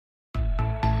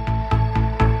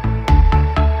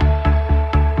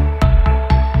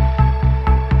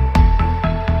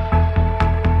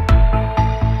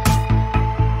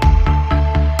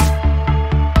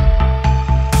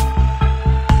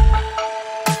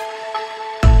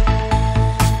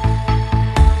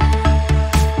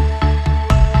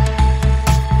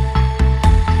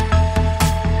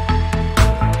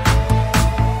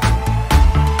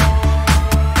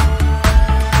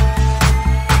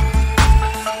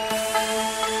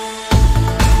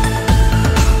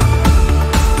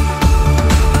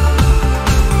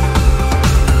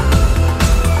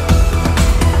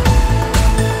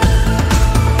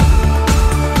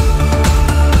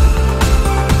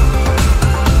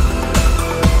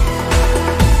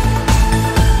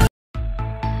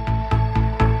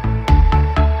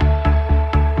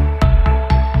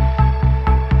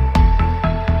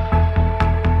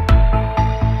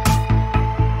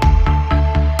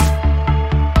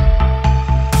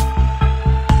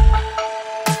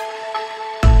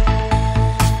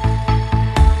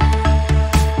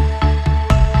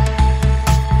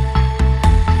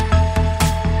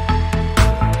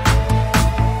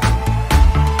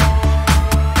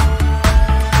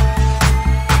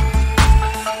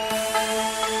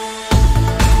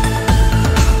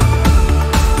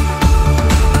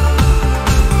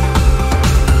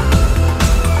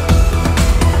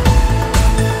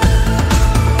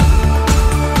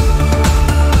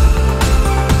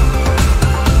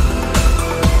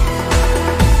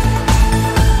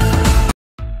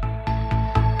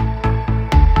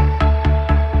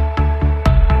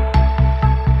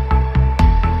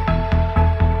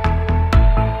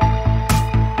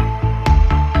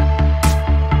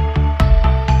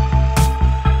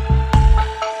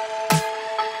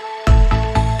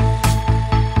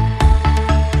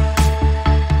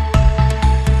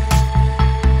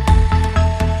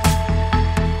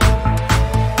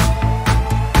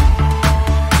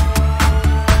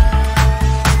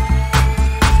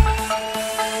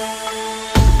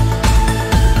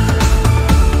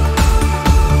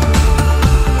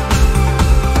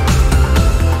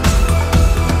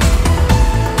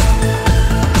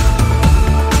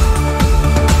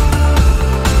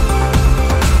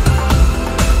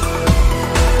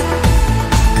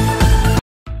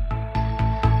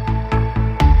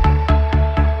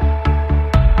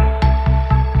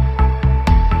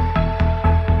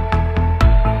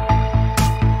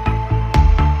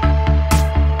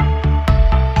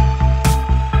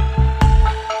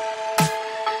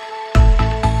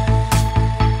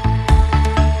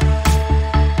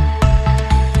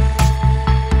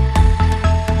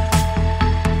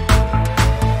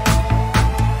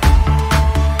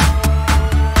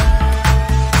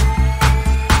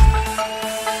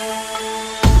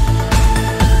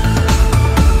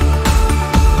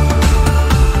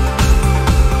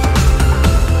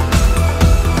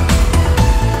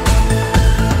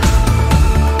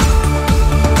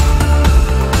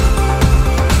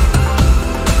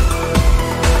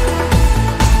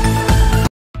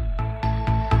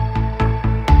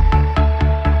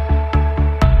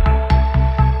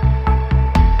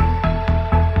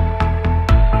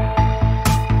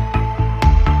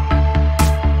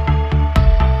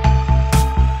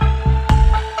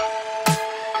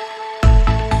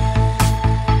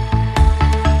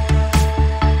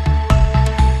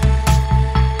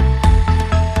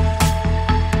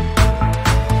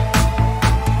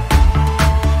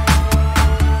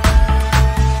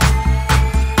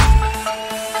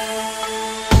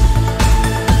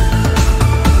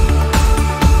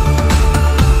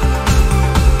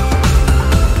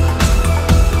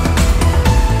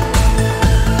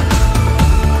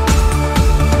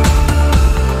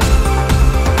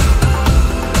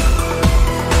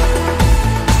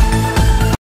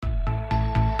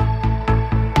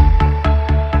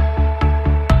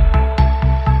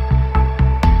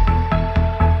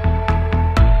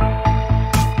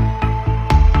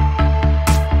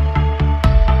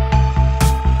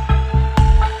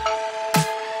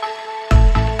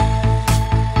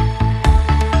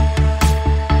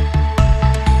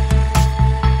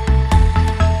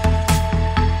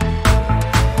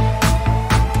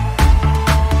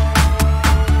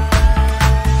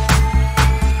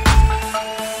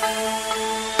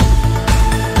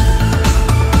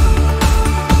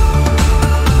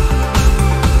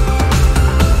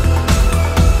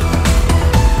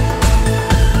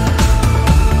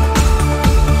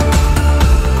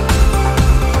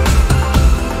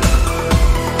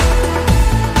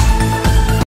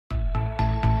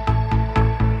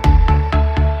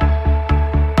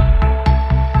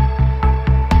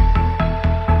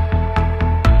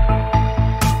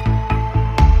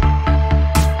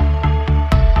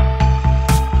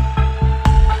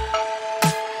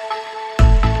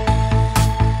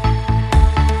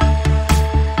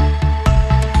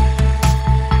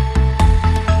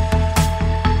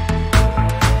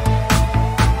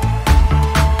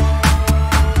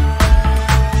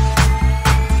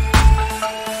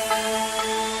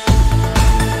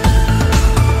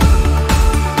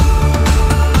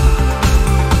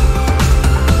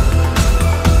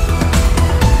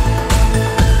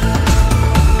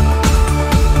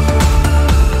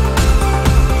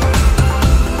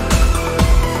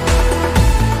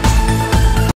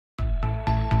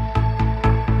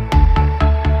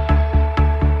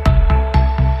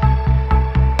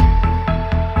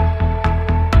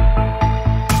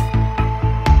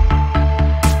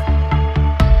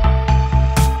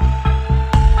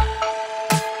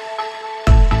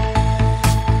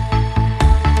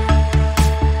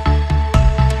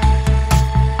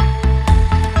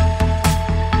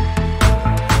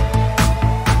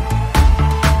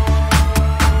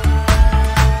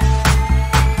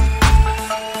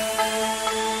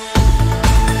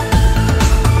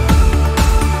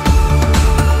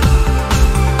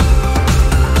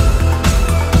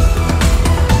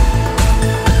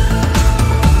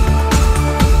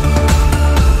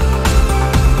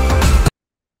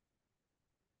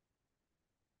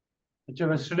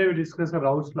Yesterday we discussed the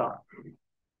Raoult's law.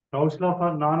 Raoult's law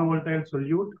for non-volatile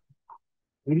solute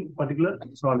in particular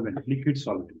solvent, liquid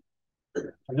solvent.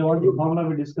 And what the formula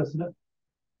we discussed?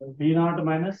 P naught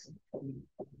minus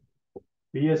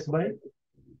Ps by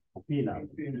P naught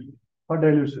for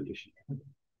dilute solution,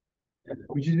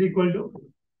 which is equal to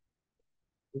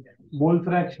mole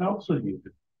fraction of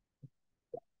solute.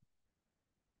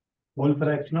 Mole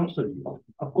fraction of solute.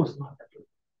 Of course not.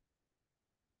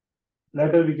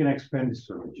 Later we can explain this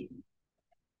solution.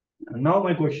 And now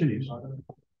my question is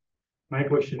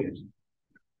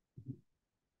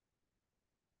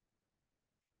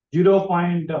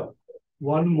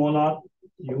 0.1 molar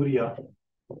urea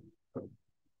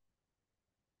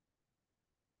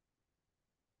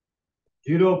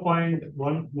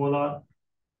 (0.1 molar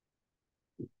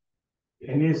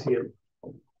NaCl),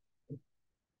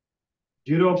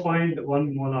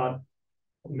 0.1 molar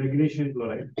magnesium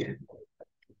chloride,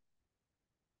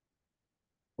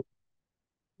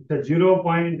 the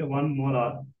 0.1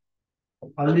 molar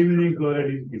aluminum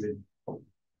chloride is given.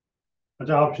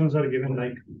 The options are given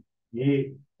like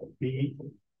A, B,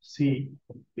 C,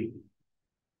 D.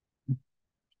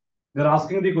 They are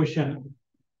asking the question: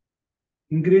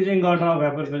 increasing order of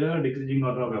vapor pressure or decreasing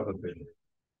order of vapor pressure?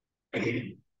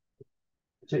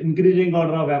 So increasing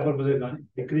order of vapor pressure,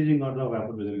 decreasing order of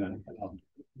vapor pressure.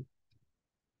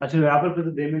 Actually, vapor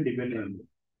pressure they may depend on.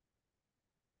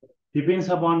 Depends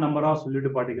upon number of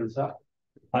solid particles are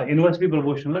inversely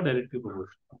proportional or directly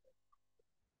proportional.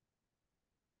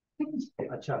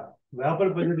 Acha, vapor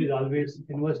pressure is always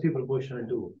inversely proportional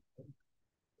to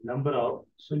number of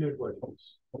solid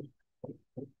particles.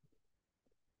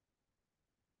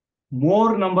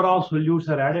 More number of solutes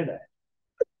are added,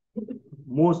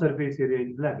 more surface area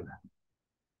is black.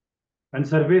 And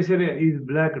surface area is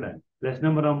black, less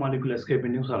number of molecules escape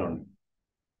in your surrounding.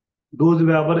 Those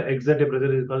vapor exert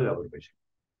pressure is called vapor pressure.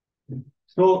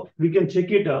 So we can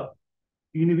check it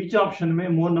in which option may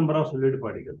more number of solid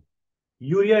particles.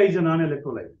 Urea is a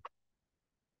non-electrolyte.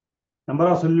 Number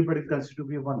of solid particles constitute to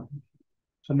be 1.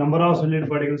 So number of solid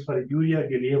particles for urea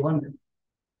ke liye 1.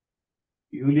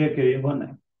 Urea ke liye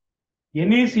 1.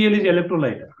 NaCl is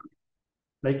electrolyte,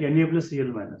 like Na plus Cl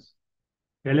minus.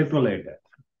 Electrolyte.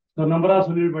 So number of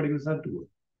solid particles are 2.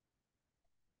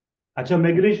 Acha,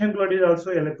 magnesium chloride is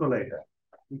also electrolyte.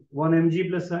 1 Mg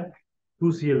plus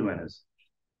 2 Cl minus.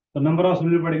 So number of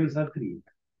solid particles are 3.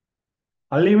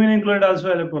 Aluminum chloride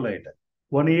also electrolyte.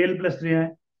 1 Al plus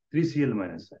 3 Cl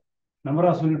minus. Number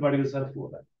of solid particles are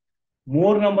 4.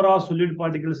 More number of solid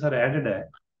particles are added,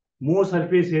 more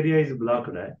surface area is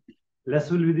blocked, less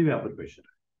will be the vapor pressure.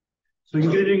 So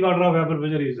increasing order of vapor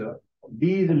pressure is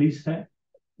D is the least है,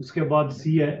 उसके बाद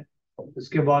C है,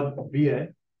 उसके बाद B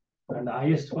है, and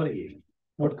highest for A.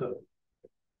 Note करो.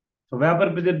 So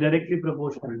vapor pressure directly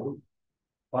proportional to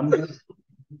 1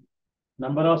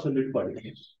 number of solid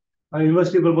particles, or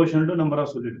inversely proportional to number of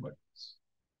solid particles.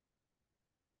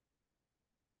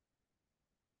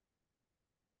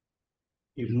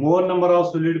 If more number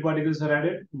of solid particles are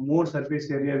added, more surface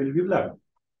area will be blocked.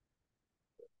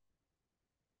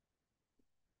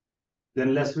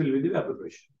 Then less will be the vapor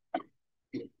pressure.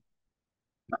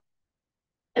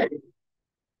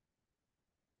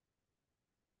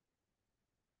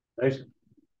 Right?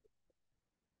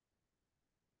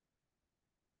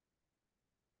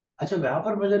 Acha,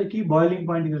 vapor pressure ki boiling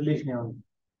point in relation है.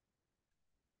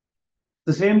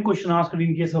 The same question asked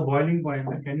in case of boiling point.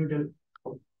 Can you tell?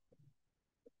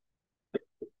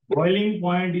 Boiling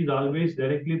point is always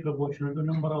directly proportional to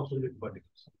number of solid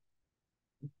particles.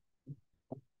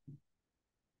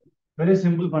 Very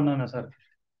simple panna, sir.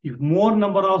 If more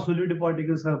number of solid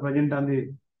particles are present on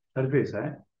the surface,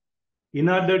 in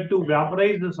order to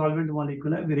vaporize the solvent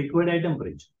molecule, we require high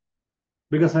temperature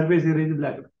because surface area is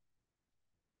black.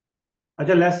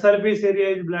 Achha, less surface area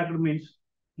is black means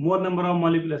more number of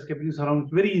molecules escaping surround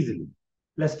very easily.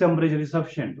 Less temperature is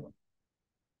sufficient.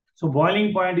 So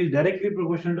boiling point is directly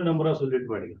proportional to number of solid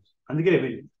particles.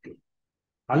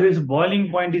 Always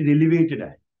boiling point is elevated,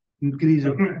 increase.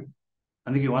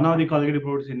 And one of the collocative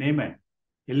products is name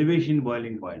elevation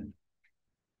boiling point.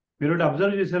 You have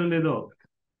observed this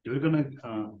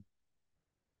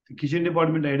kitchen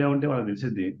department idea unte valla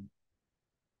telisidi.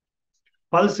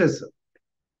 Pulses.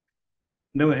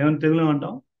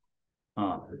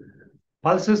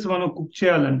 Pulses మనం cook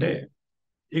చేయాలంటే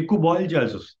ఎక్కువ boil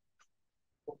చేయాల్సి వస్తుంది.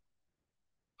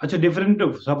 అచ్చా, different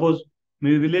suppose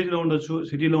మీ village లో ఉండొచ్చు,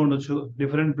 సిటీలో ఉండొచ్చు,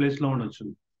 డిఫరెంట్ ప్లేస్ లో ఉండొచ్చు.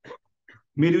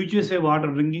 మీరు యూజ్ చేసే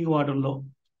వాటర్, డ్రింకింగ్ వాటర్ లో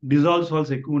డిజాల్వ్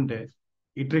సాల్ట్స్ ఎక్కువ ఉంటే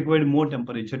it required more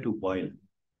temperature to boil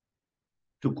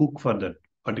to cook for that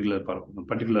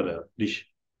particular dish.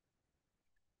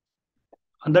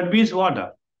 And that means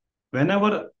what?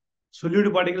 Whenever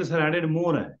solute particles are added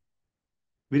more,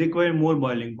 we require more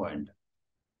boiling point.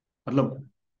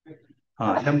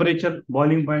 Temperature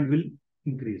boiling point will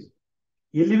increase.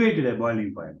 Elevated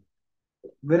boiling point.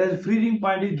 Whereas freezing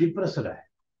point is depressed.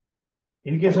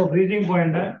 In case of freezing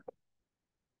point,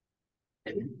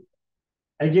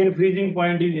 again freezing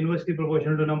point is inversely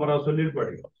proportional to number of solute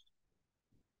particles.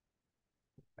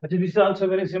 Actually, this is also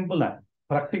very simple.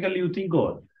 Practically, you think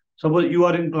of, suppose you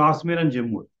are in Kashmir and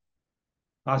Jammu.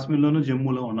 Kashmir lono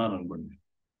Jammu lo unnaru anukondi.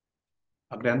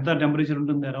 Akkada enta temperature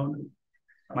untundi around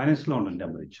minus lo ఉంటుంది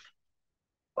temperature.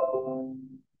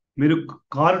 మీరు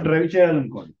car drive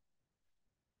చేయాలనుకోండి.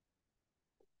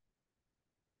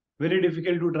 Very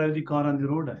difficult to drive the car on the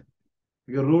road.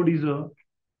 Your road is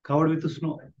covered with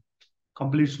snow,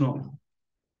 complete snow.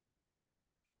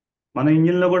 మన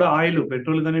engine లో కూడా oil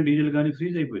petrol కానీ diesel కానీ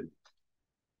freeze అయిపోయింది.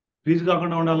 Freeze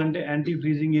కాకుండా ఉండాలంటే యాంటీ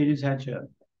ఫ్రీజింగ్ ఏజెంట్స్ యాడ్ చేయాలి.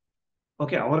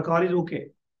 Okay, our car is okay,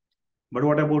 but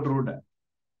what about road?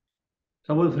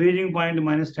 Suppose freezing point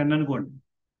 -10 అనుకోండి,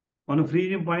 మనం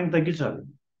ఫ్రీజింగ్ పాయింట్ తగ్గించాలి.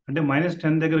 అంటే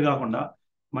 -10 దగ్గర కాకుండా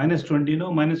 -20నో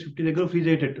 -50 దగ్గర ఫ్రీజ్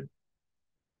అయ్యేటట్టు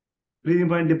ఫ్రీజింగ్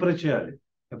పాయింట్ డిప్రెస్ చేయాలి.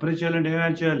 డిప్రెస్ చేయాలంటే ఏం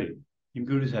యాడ్ చేయాలి?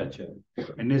 ఇంప్యూరిటీస్ యాడ్ చేయాలి.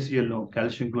 NaCl,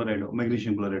 calcium chloride,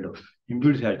 magnesium chloride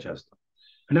impurities add చేస్తాం.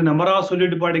 అంటే నెంబర్ ఆఫ్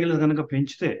సొల్యూట్ పార్టికల్స్ కనుక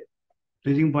పెంచితే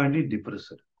ఫ్రీజింగ్ పాయింట్ ఈ depress.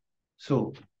 So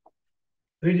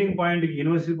freezing point is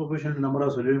inversely proportional to number of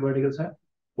solute particles.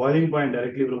 Boiling point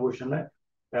directly proportional.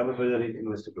 Vapor pressure is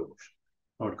inversely proportional.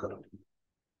 Not correct.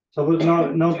 Suppose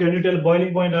now can you tell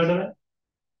boiling point order?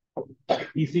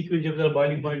 E sequence of the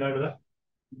boiling point order.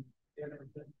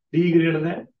 D greater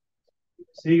than,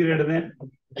 C greater than,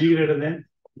 D greater than.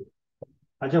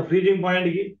 Acha freezing point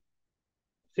is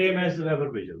same as vapor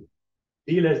pressure. D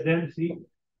less than C,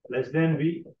 less than V,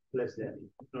 less than E.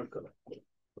 Not correct.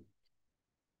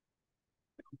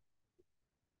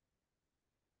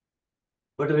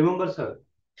 But remember, sir,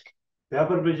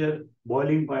 vapor pressure,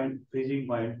 boiling point, freezing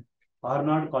point are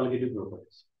not colligative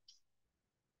properties.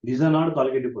 These are not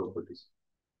colligative properties.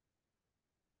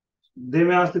 They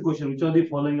may ask the question, which of the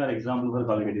following are examples for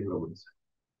colligative properties?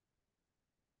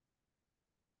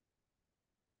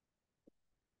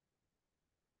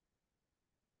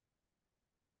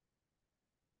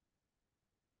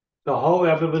 So how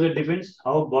vapor pressure depends,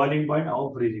 how boiling point, how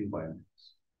freezing point.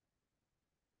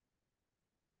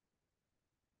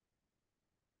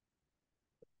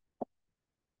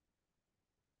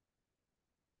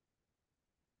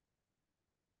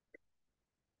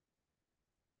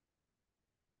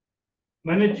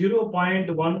 मैंने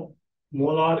 0.1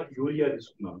 molar urea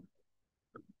తీసుకున్నాను,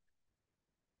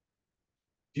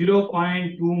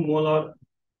 0.2 molar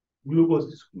glucose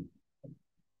తీసుకున్నాను.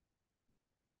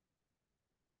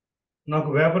 నాకు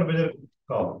vapour pressure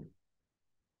కావాలి.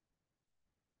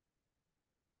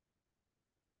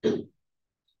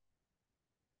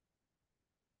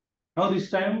 Now this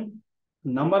time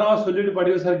number of solute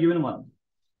particles are given 1.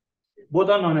 Both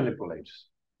are non-electrolytes.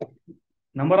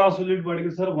 Number of solute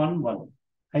particles are 1, 1.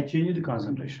 I change the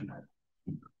concentration.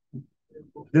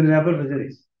 Then vapor pressure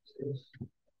is.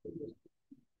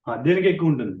 దేనికి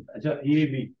ఎక్కువ ఉంటుంది? అచ్చా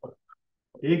AB.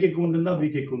 ఏకి ఎక్కువ ఉంటుందా,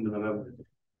 బికి ఎక్కువ ఉంటుందా vapour pressure?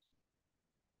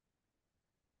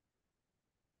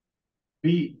 B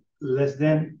less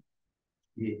than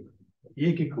A.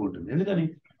 ఏకి ఎక్కువ ఉంటుంది. ఎందుకని?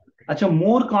 अच्छा,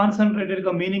 मोर कॉन्सेंट्रेटेड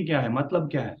का मीनिंग क्या है, मतलब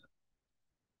क्या है?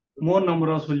 मोर नंबर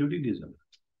ऑफ सोल्यूट डिजॉल्व,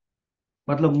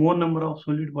 मतलब मोर number of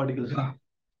solute particles.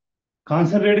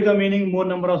 Concentrated का meaning more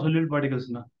number of solute particles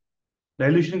ना.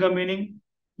 डाइल्यूशन का meaning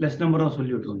less number of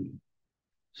solute only.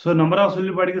 So number of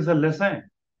solute particles are less है,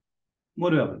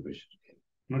 मोर वेपर प्रेशर.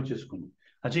 नोट చేసుకోండి.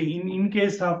 अच्छा, in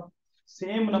case of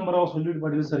same number of solute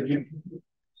particles are given,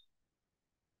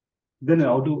 then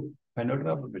how to find out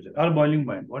vapor pressure or boiling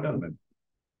point? What are them?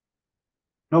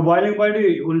 Now boiling point is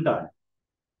ulta.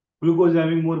 Glucose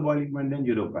having more boiling point than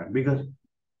 0 point because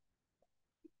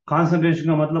concentration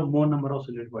का मतलब more number of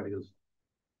solute particles.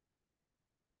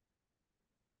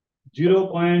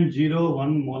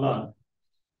 0.01 molar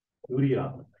urea.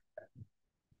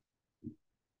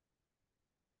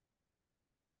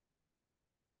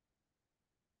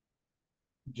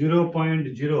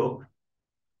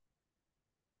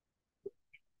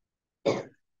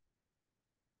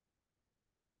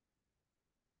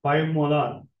 .05 molar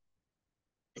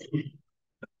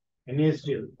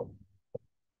NaCl.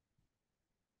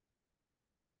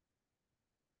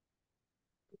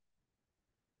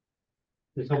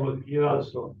 This is here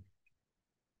also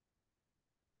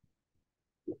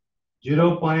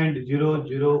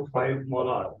 0.005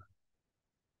 molar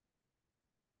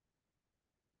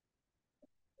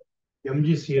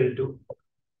MgCl2.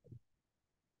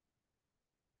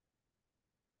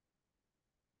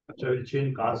 So I will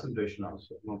change concentration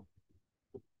also. No.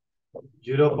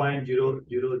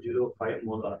 0.0005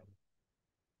 molar.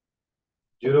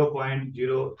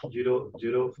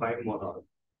 0.0005 molar.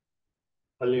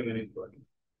 Aluminum body.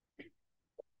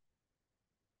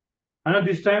 And at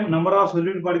this time, number of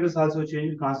solute particles also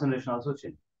change, concentration also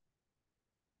change.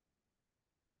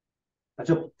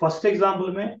 अच्छा, first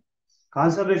example में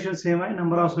concentration same है,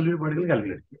 number of solute particles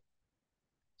calculate.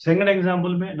 Second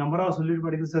example में number of solute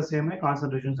particles are same है,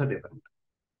 concentrations are different.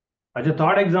 अच्छा,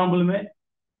 third example में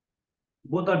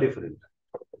both are different.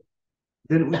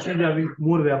 Then which is having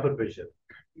more vapor pressure?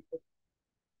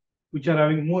 Which are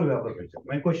having more vapor pressure?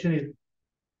 My question is,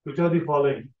 which are the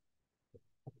following?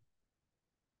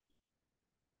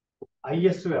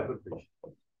 Highest vapor pressure.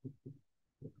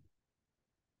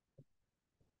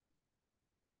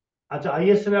 अच्छा,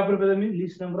 highest vapor pressure means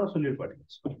least number of solute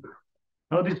particles.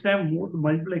 Now this time more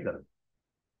multiply करो.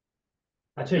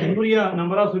 अच्छा, urea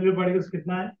number of solute particles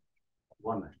कितना है?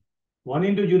 1 है. 1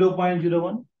 into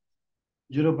 0.01,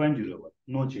 0.01,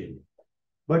 no change.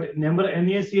 But number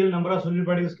NaCl number of solute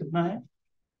particles कितना है?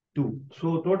 2.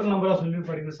 So total number of solute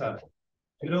particles are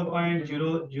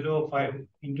 0.005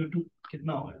 into 2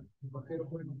 कितना होगा?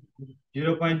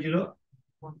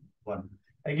 0.01.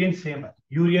 Again same.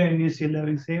 Urea and NaCl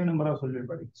having same number of solute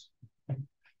particles.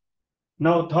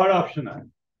 Now third option is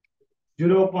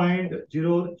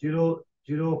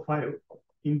 0.0005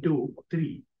 into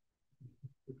 3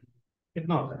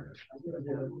 कितना होता है?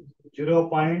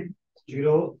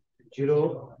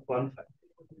 0.0015.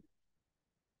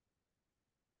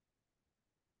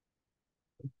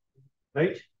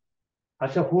 Right?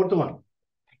 अच्छा, fourth one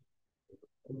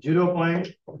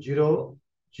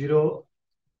 0.00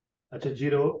 अच्छा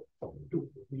 02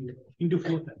 into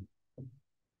 4 time.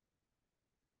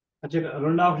 अच्छा,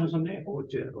 రెండు ఆప్షన్స్ ఉన్నాయి,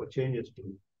 చేంజ్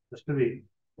చేసుకోండి. ఫస్ట్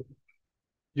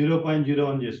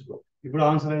 0.01 చేసుకో. ఇప్పుడు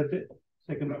ఆన్సర్ అయితే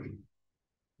second option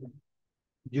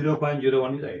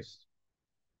 0.01 is highest.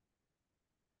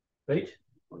 Right?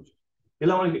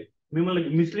 ఇలా మనకి మిమ్మల్ని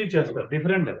మిస్లీడ్ చేస్తారు.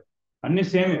 డిఫరెంట్ అన్ని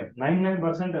సేమ్.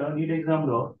 99% నీట్ ఎగ్జామ్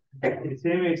లో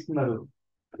సేమ్ ఇస్తున్నారు.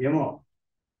 ఏమో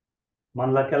మన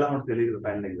లెక్క ఎలా మనకు తెలియదు.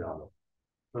 ఫైనల్ ఎగ్జామ్ లో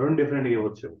రెండు డిఫరెంట్ గా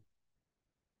ఇవ్వచ్చు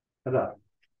కదా.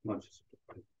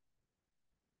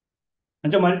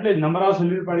 అంటే multiply number of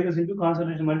solute particles into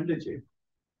concentration multiply చేయండి.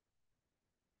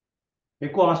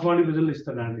 ఎక్కువ ఆస్మాటిక్ రిజల్ట్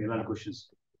ఇస్తారండి ఇలాంటి questions.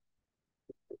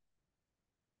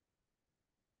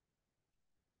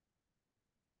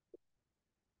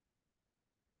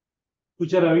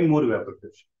 Which are having more vapor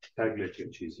pressure? Calculate your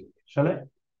easy. Shall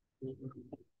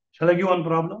I give one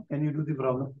problem? Can you do the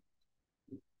problem?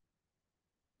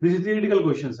 This is theoretical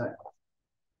questions.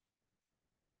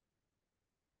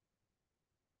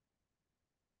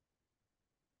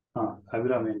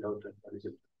 Abhiram went out.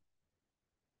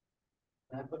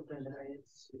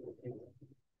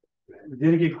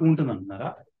 దేనికి ఎక్కువ ఉంటుంది అంటున్నారా?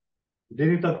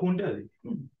 దేనికి తక్కువ ఉంటే అది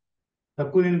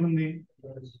తక్కువ దేనికి ఉంది?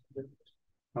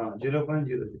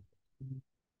 0.0.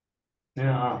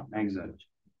 Exactly.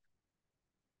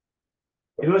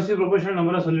 Inversely proportional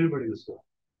number of solute particles.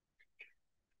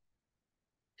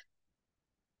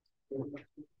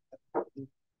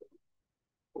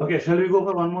 Okay, shall we go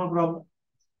for one more problem?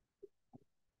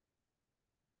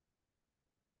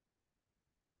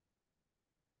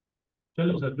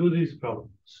 Chalo sir, do these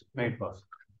problems. Make fast.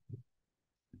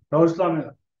 Raul's law में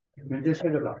जैसे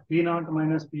करा P0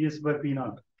 minus PS by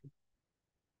P0.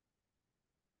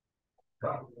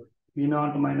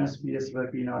 P0 minus PS by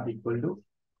P0 equal to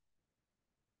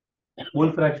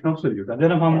mole fraction of solute. అదే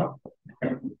నా formula.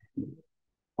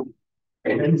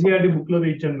 NCERT book లో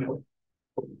ఇచ్చాను మేము.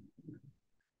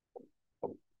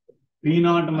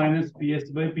 P0 minus PS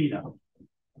by P0.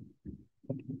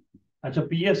 अच्छा,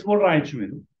 PS కూడా రాయొచ్చు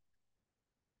మీరు.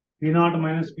 P0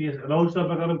 minus PS. Raul's law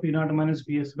ప్రకారం P0 minus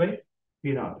PS by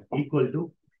P0 equal to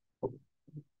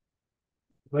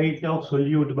weight of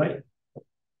solute by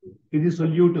ఇది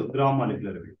solute gram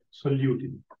molecular weight. Solute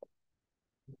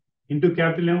into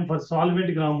capital M for solvent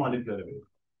gram molecular weight.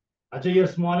 अच्छा, ये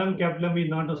small m capital M is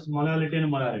not a molality and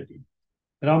molarity.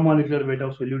 Gram molecular weight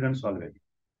of solute and solvent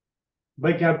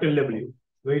by capital W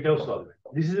weight of solvent.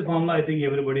 This is the formula I think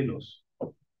everybody knows.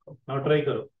 Now try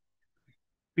karo.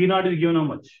 P0 is given how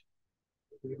much?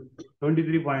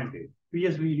 23.8.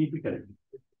 PS we need to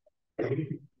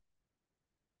calculate.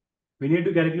 We need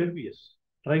to calculate PS.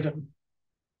 Try karo.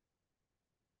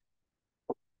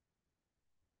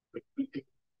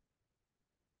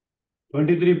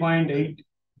 23.8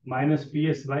 minus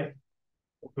PS by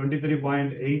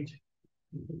 23.8.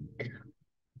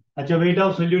 अच्छा, weight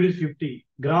of solute is 50.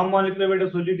 Gram molecular weight of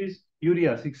solute is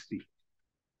urea 60.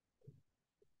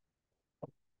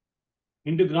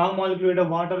 into gram molecule weight of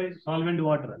water is solvent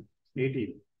water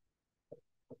 18.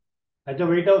 At the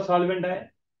weight of solvent is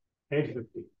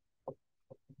 850.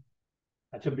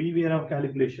 Achha, be aware of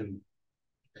calculation.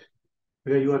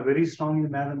 Because you are very strong in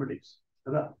mathematics.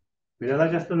 కదా మీరు ఎలా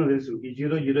చేస్తారో తెలుసు. ఈ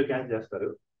 0 0 cancel చేస్తారు,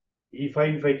 ఈ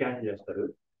 5 5 cancel చేస్తారు,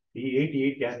 ఈ 8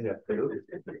 8 క్యాన్సిల్ చేస్తారు.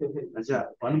 అచ్చా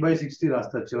 1/60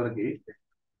 రాస్తారు చివరికి.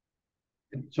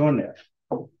 చూడండి,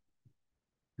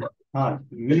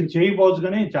 మీరు చేయకపోవచ్చు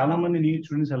కానీ చాలా మంది నీ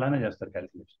స్టూడెంట్స్ అలానే చేస్తారు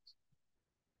calculations.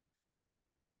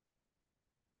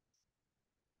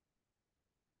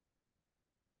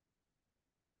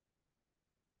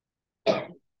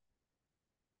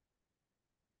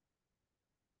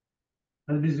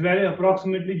 And this value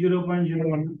approximately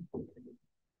 0.01.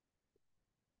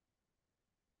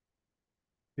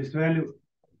 This value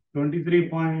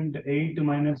 23.8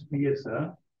 minus PS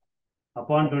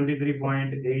upon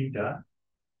 23.8.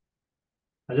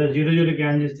 As a 0 0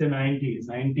 can just say 90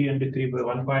 90 and 3 by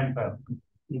 1.5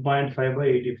 1.5 by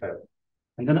 85.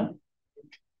 And then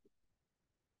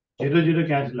 0 0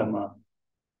 cancel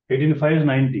 18 5 is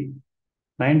 90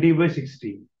 90 by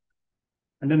 60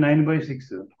 and then 9 by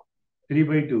 6 3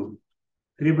 by 2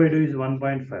 3 by 2 is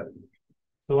 1.5.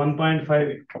 So 1.5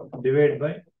 divided by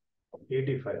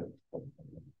 85,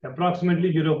 approximately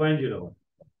 0.01.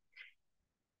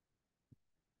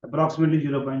 Approximately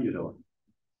 0.01.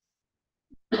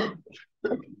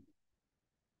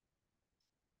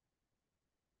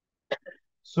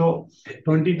 So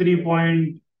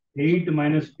 23.8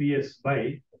 minus PS by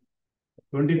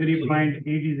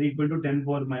 23.8 is equal to 10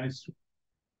 power minus 2.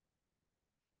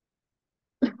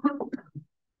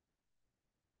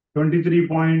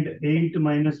 23.8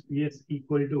 minus PS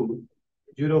equal to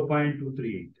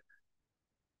 0.238.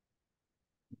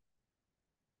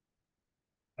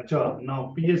 Achha, now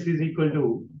PS is equal to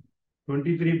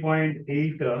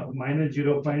 23.8 minus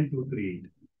 0.238.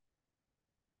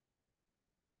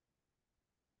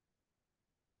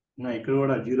 Now, ఇక్కడ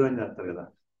కూడా 0 అని చేస్తారు కదా.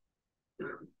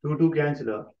 2 2 cancel,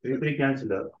 3 3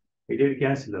 cancel, 8 8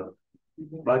 cancel,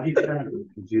 బాకీ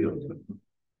 0.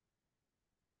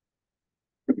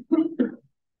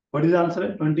 What is the answer?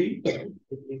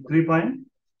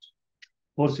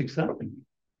 23.46.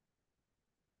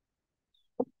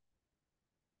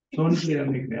 So,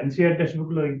 NCR textbook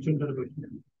lo ichuntaru question.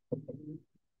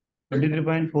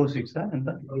 23.46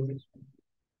 enta?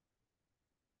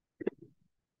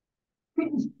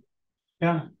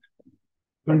 Yeah.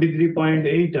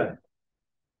 23.8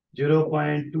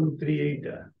 0.238.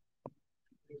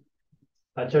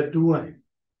 अच्छा 2 है,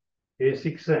 ये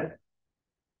 6 है,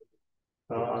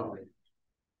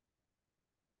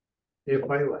 ये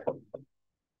 5 है,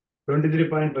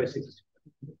 23.56,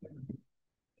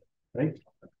 right?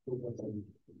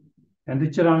 And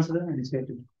which your answer?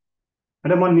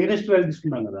 అంటే మన నియరెస్ట్ వాల్యూ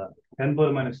తీసుకున్నాం కదా, 10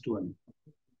 power minus 2 అని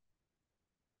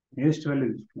నియరెస్ట్ వాల్యూ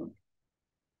తీసుకున్నాం.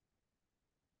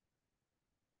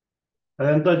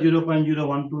 అదంతా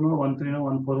 0.012 13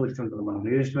 14 వచ్చి ఉంటుంది. మనం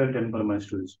నియరెస్ట్ వాల్యూ 10 power minus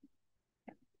 2 తీసుకున్నాం.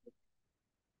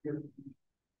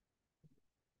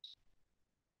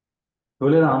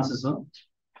 చూడలేదా ఆన్సర్స్?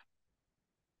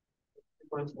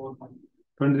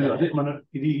 23 అదే మన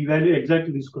ఇది ఈ వాల్యూ ఎగ్జాక్ట్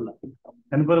తీసుకున్నాం.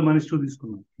 10 power minus 2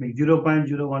 తీసుకున్నాం. మీకు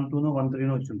 0.012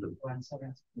 13 వచ్చి ఉంటుంది.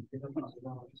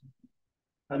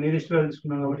 నియరెస్ట్ వాల్యూ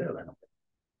తీసుకున్నాం కాబట్టి అలా.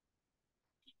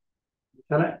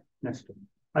 సరే, next.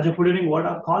 Ajha, put in what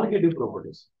are colligative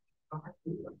properties?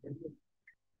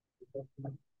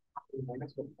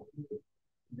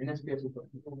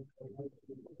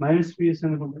 Minus PS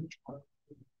and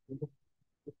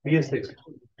PS6.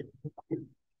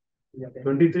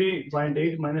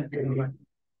 23.8 minus 21.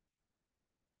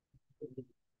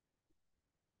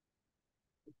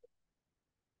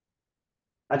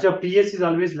 Acha, PS is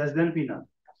always less than P na.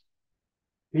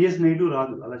 PS negative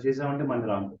రాదు, అలా చేసామంటే మనకి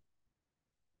రాదు.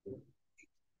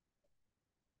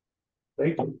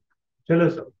 Right? Chalo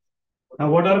sir. Now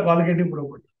what are colligative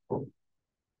properties?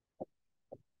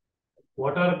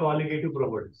 What are colligative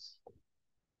properties?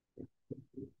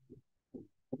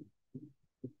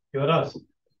 You are asked.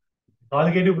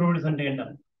 Colligative properties ante enta?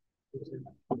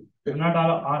 You are not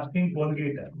asking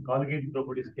colligator. Colligative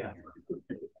properties kya hai?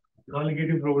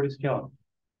 Colligative properties kya hai?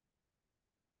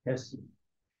 Yes.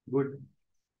 Good.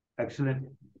 Excellent.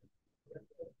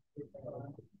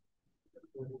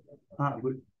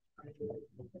 Good.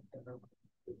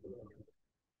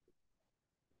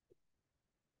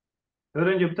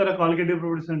 ఎవరైనా చెప్తారా colligative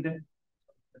properties అంటే?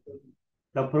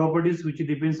 The properties which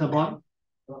depends upon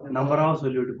number of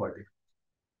solute particles.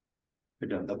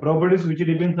 The properties which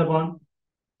depends upon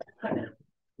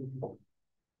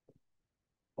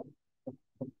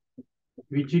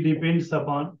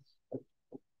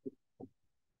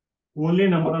Only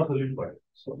number of solute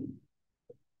particles.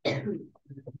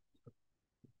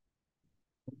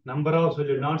 Number of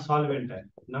solute, not solvent time.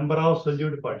 Number of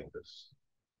solute particles.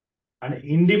 And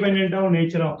independent of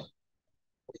nature of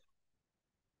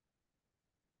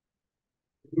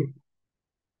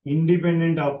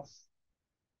independent of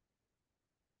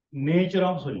nature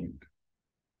of solute.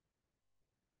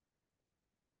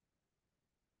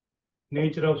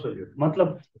 Nature of solute.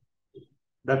 Matlab,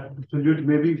 that solute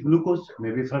may be glucose,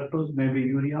 maybe fructose, maybe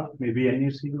urea, maybe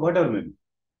NAC, whatever may be.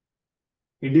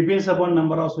 It depends upon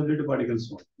number of solute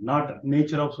particles, not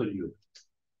nature of solute.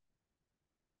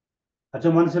 Achha,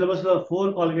 one syllabus,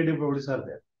 4 colligative properties are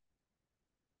there.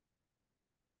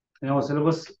 In our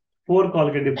syllabus, 4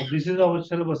 colligative. This is our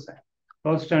syllabus.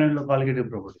 12th standard of colligative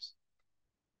properties.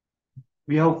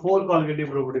 We have 4 colligative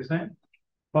properties.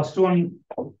 First one,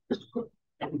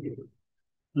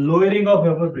 lowering of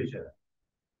vapor pressure.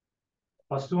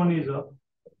 First one is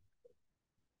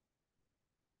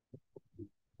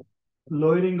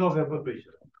lowering of vapor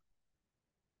pressure.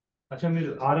 Achha,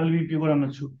 meer RLVP kuda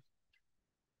annachu.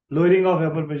 Lowering of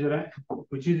vapor pressure,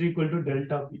 which is equal to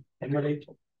delta P.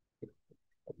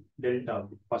 Delta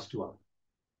P. First one.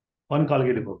 One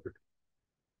colligative property.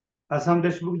 As some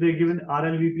textbook they given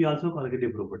RLVP also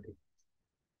colligative property.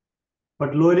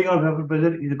 But lowering of vapor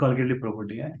pressure is a colligative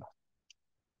property.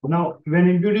 Now, when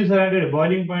impurities are added,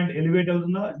 boiling point elevate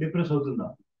avutunda, depress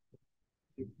avutunda.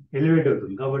 Elevate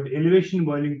avutunda. But elevation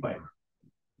boiling point.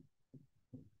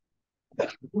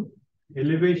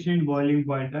 Elevation in boiling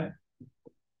point है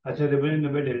अच्छा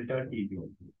represented by delta TB.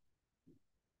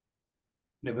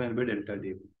 Represented by delta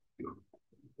TB.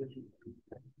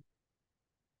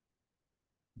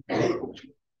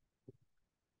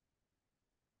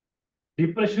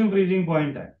 Depression freezing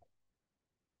point है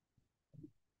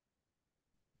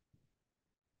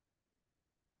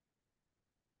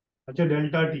अच्छा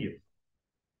delta TF.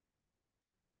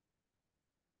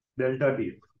 Delta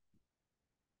TF.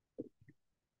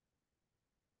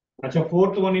 अच्छा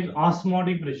fourth one is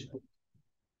osmotic pressure.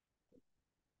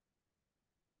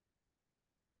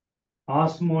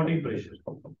 Osmotic pressure.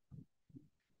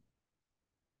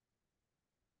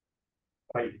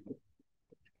 5.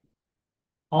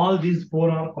 All these 4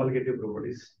 are colligative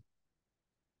properties.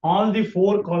 All the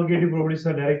 4 colligative properties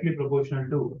are directly proportional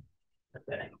to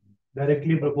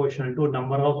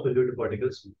number of solute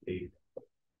particles.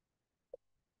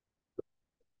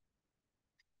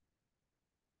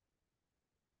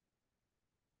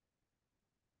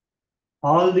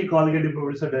 All the colligative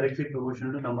properties are directly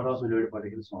proportional to number of solute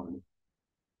particles only.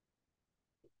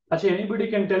 Actually, anybody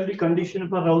can tell the condition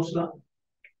for Raoult's law?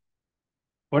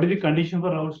 What is the condition for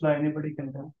Raoult's law? Anybody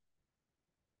can tell?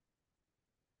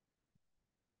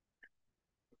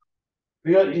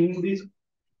 We are in these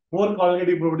 4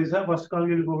 colligative properties. First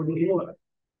colligative property is over.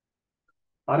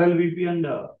 RLVP and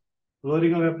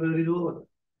lowering of vapor pressure is over.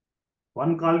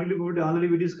 One colligative property already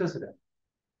we discussed.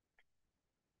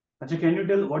 Actually, can you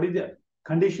tell what is the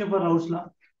condition for Raoult's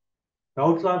law?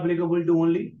 Raoult's law applicable to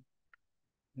only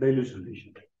dilute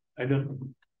solution. I don't know.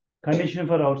 Condition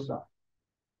for Raoult's law.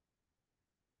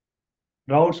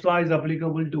 Raoult's law is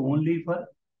applicable to only for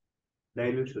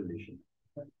dilute solution.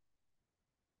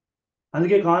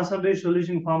 అందుకే concentrate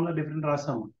solution formula different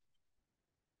రాసాము.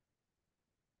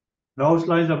 Raoult's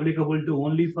law is applicable to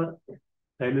only for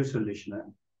dilute solution.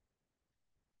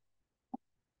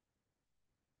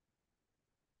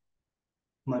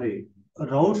 మరి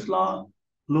Raoult's law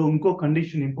లో ఇంకో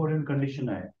condition important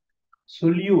condition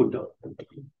solute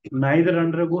neither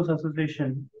undergoes association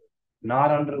nor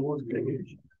undergoes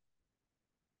degradation.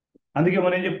 అందుకే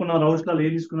మనం ఏం చెప్పుకున్నాం Raoult's law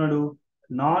ఏం తీసుకున్నాడు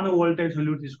నాన్ వోల్టైల్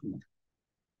solute తీసుకున్నాడు.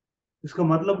 इसका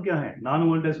मतलब क्या है non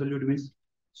volatile solute means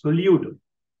solute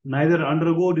neither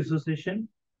undergo dissociation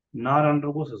nor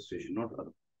undergoes association. Not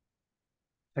other.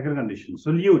 Second condition,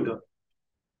 solute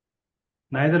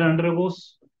neither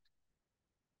undergoes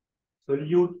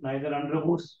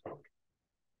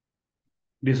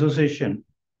dissociation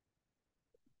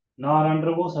nor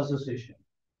undergoes association.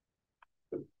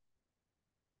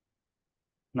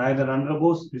 Neither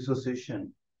undergoes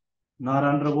dissociation nor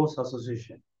undergoes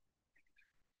association.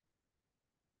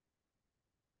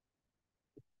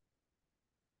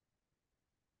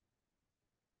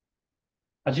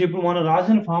 अच्छा ఇప్పుడు మనం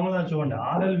రాసిన formula చూడండి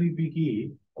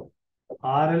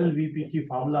RLVP కి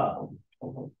ఫార్ములా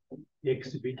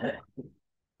XB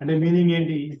అంటే meaning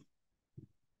ఏంటి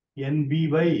NB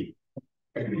by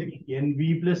NB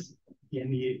plus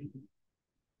NA.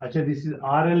 अच्छा this is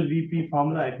RLVP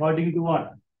formula according to what?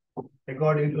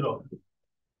 According to Raoult.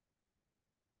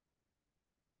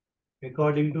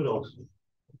 According to Raoult.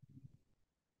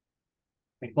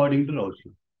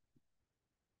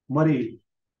 మరి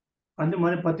అంటే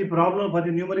మరి ప్రతి ప్రాబ్లం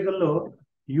ప్రతి న్యూమరికల్లో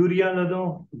యూరియాలో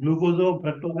గ్లూకోజో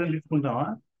ఫ్రక్టోజో తీసుకుంటామా,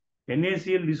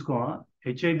 NaCl తీసుకోమా,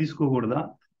 HI తీసుకోకూడదా,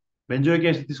 బెంజోయిక్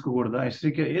యాసిడ్ తీసుకోకూడదా,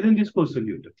 ఎస్ట్రిక్ ఏదైనా తీసుకోవచ్చు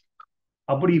సొల్యూట్.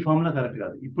 అప్పుడు ఈ ఫార్ములా కరెక్ట్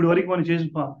కాదు. ఇప్పుడు వరకు మనం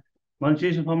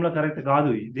చేసిన ఫార్ములా కరెక్ట్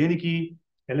కాదు. దేనికి?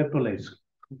 ఎలక్ట్రోలైట్స్.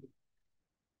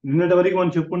 నిన్నటి వరకు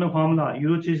మనం చెప్పుకున్న ఫార్ములా,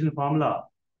 ఈరోజు చేసిన ఫార్ములా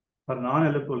ఫర్ నాన్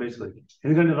ఎలక్ట్రోలైట్స్ వరకు.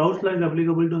 ఎందుకంటే Raoult's law is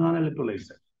applicable to non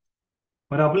electrolytes.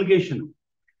 మరి అప్లికేషన్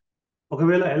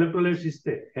ఒకవేళ ఎలక్ట్రోలైట్స్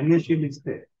ఇస్తే, NaCl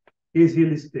ఇస్తే,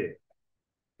 KCl ఇస్తే,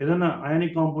 ఏదైనా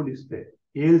అయానిక్ కాంపౌండ్ ఇస్తే,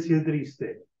 AlCl3 ఇస్తే,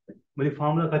 మరి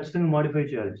ఫార్ములా ఖచ్చితంగా మాడిఫై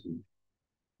చేయాల్సింది.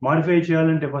 మాడిఫై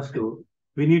చేయాలంటే first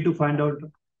we need to find out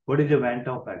what is the Van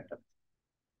Tau factor.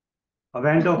 A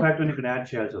Van Tau factor ఇక్కడ యాడ్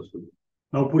చేయాల్సి వస్తుంది.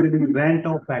 Now put it in Van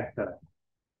Tau factor.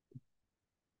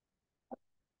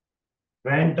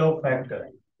 Van Tau factor.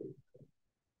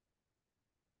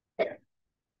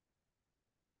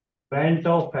 Van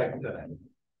Tau factor.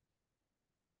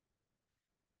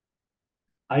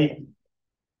 I.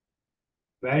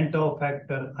 Van Tau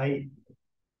factor I.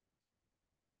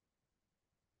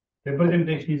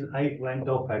 Representation is I Van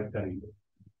Tau factor.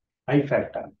 I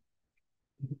factor.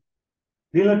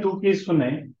 దీనిలో 2 cases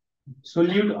ఉన్నాయి.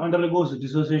 Solute undergoes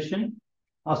dissociation,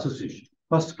 association.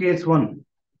 First case 1.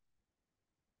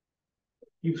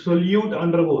 If solute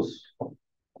undergoes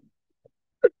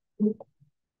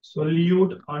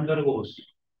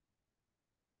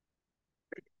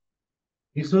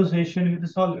dissociation with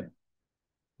solvent,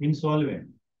 insolvent,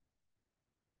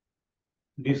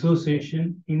 dissociation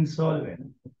insolvent,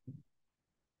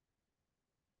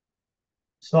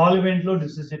 solvent లో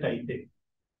dissociate అయితే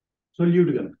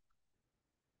solute కనుక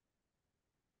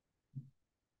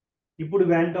ఇప్పుడు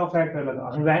Van Tau factor లాగా.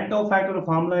 అసలు Van Tau factor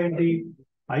formula ఏంటి?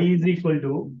 I is equal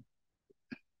to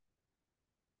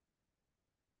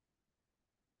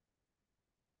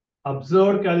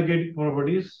observed calculated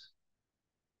properties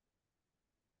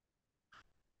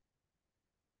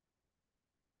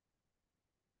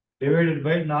divided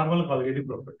by normal calculated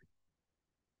property.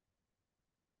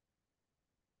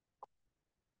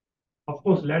 Of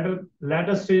course,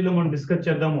 later stage లో మనం discuss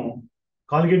చేద్దాము.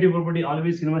 Calculated property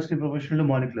always inversely proportional to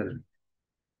molecular weight.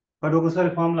 But ఒకసారి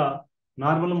formula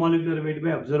normal molecular weight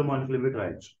by observed molecular weight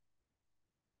రాయొచ్చు.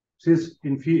 Since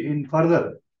in further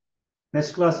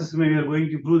next classes we are going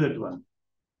to prove that one.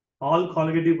 All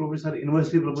calculated properties are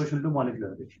inversely proportional to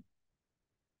molecular weight.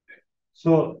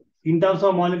 So in terms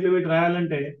of molecular weight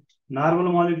రాయాలంటే normal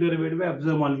molecular weight by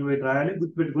observed molecular weight రాయాలి.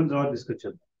 గుర్తుపెట్టుకుని తర్వాత discuss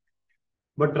చేద్దాం.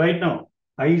 But right now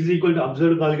I is equal to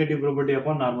observed calculated property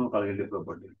upon normal calculated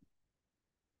property.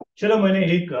 चलो मैंने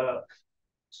एक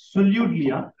solute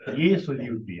लिया, ये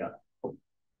सोल्यूट लिया.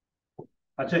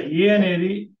 अच्छा, ये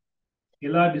అనేది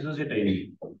ఇలా డిసోసియేట్ అయ్యింది.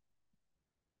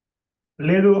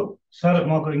 లేదు సార్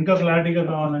మాకు ఇంకా క్లారిటీ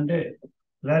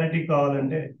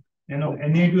కావాలంటే నేను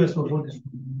Na2SO4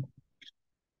 తీసుకుంటాను.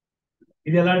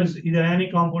 ఇది ఎలా ఇది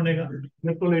అయానిక్ కాంపౌండేగా,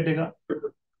 ఎలక్ట్రోలైటేగా.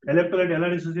 ఎలక్ట్రోలైట్ ఎలా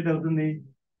డిసోసియేట్ అవుతుంది?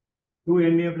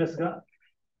 2Na+ గా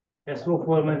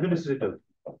SO4- డిసోసియేట్ అవుతుంది.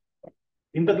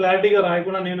 ఇంత క్లారిటీగా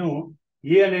రాయకుండా నేను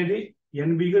ఏ అనేది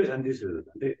NBగా డిసోసియేట్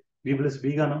అవుతుంది. అంటే B+B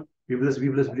గానో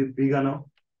B+B+B గానో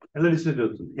ఎలా డిసోసియేట్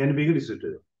అవుతుంది? NBగా డిసోసియేట్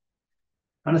అవుతుంది.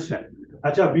 అండర్స్టాండ్?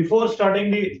 అచ్చా, బిఫోర్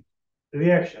స్టార్టింగ్ ది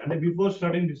రియాక్షన్ అంటే before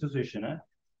starting dissociation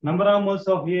number of moles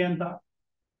of ఏ ఎంత?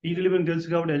 ఈక్విలిబ్రియం తెలుసు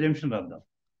కాబట్టి అజంప్షన్ రాద్దాం.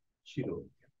 0.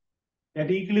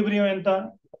 అట్ ఈక్విలిబ్రియం ఎంత?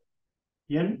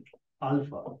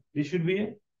 N-alpha. This should be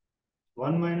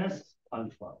 1 -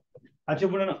 alpha. అచ్చా,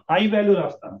 ఇప్పుడు నేను I వాల్యూ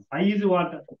రాస్తాను. I is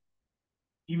what?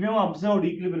 ఇవేమో అబ్జర్వ్డ్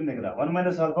ఈక్విలిబ్రియం దగ్గర 1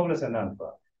 - alpha + N-alpha.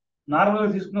 నార్మల్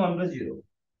గా తీసుకున్న 1 + 0.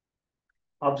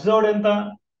 అబ్జర్వ్డ్ ఎంత?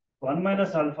 1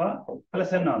 - alpha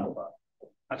 + N-alpha.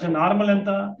 అచ్చా, నార్మల్ ఎంత?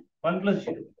 1 +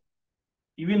 0.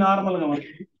 ఇవి నార్మల్ గా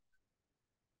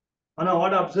మన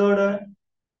what observed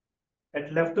at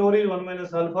leftover is 1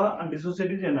 - alpha and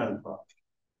dissociate is N-alpha.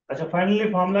 अच्छा, फाइनली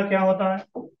फॉर्मूला क्या होता है?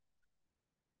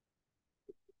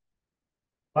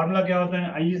 फॉर्मूला क्या होता है?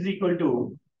 I is equal to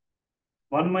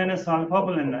 1 - alpha +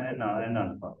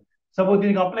 N-alpha. Suppose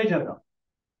దీనికి అప్లై చేద్దాం.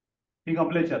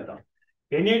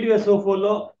 Na2SO4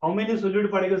 లో how many solute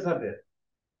పడేగా sir?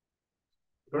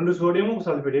 2 sodium, 1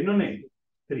 sulphate. ఎన్ని ఉన్నాయి?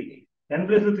 3.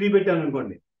 N+3 పెట్టాను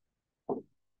అనుకోండి.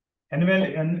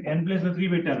 N+3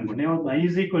 పెట్టాను అనుకోండి. ఏమవుతుంది? I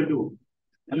is equal to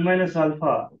 1 -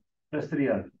 alpha +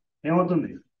 3alpha. ఏమవుతుంది?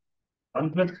 1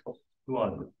 +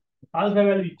 2alpha. Alpha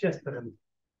value ఇచ్చేస్తారండి.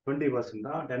 20%,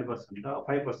 10%,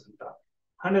 5%,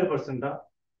 100%.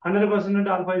 100%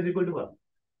 అంటే ఆల్ఫా is equal to 1.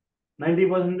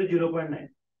 90% అంటే 0.9.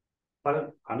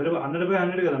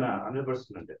 100/100 కదా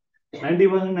 100% అంటే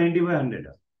 90%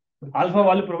 90/100. ఆల్ఫా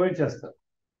వాళ్ళు ప్రొవైడ్ చేస్తారు.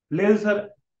 లేదు సార్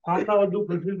ఫార్ములా వద్దు,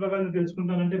 ప్రొసీజర్ ప్రకారం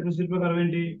తెలుసుకుంటానంటే ప్రొసీజర్ ప్రకారం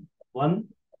ఏంటి 1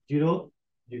 0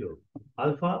 0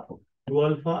 ఆల్ఫా 2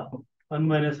 ఆల్ఫా 1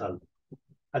 మైనస్ ఆల్ఫా.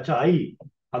 అచ్చా I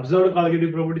observed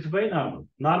colligative properties by normal.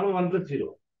 Normal 1 + 0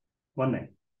 1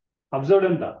 observed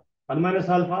ఎంత 1 minus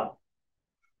alpha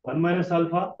 1 minus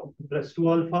alpha plus 2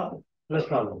 alpha plus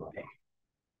alpha.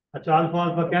 అచ్చా ఆల్ఫా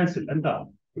ఆల్ఫా క్యాన్సిల్ ఎంత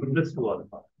ప్లస్ 2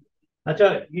 ఆల్ఫా. అచ్చా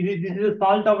ఇది this is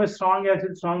salt of a strong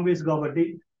acid strong base కాబట్టి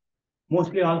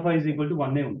mostly alpha is equal to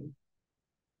 1 ఉంది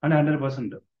అంటే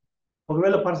 100%.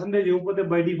 ఒకవేళ percentage ఇవ్వకపోతే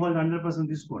బై డిఫాల్ట్ 100%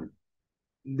 తీసుకోండి.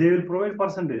 They will provide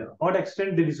percentage what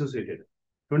extent they dissociated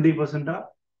 20%,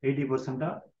 80%,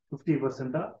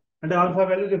 50% అంటే alpha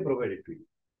value they provided to you.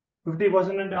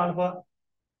 50% అంటే alpha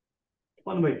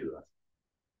 1/2,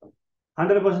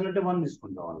 100% అంటే 1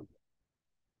 తీసుకుంటాం ఆల్ఫా.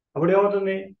 అప్పుడు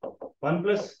ఏమవుతుంది 1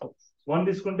 + 1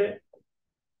 తీసుకుంటే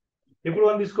ఎప్పుడు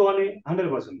 1 తీసుకోవాలి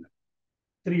 100%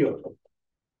 3 అవుతుంది.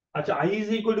 అచ్చా ఐ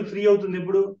ఈజ్ ఈక్వల్ టు 3 అవుతుంది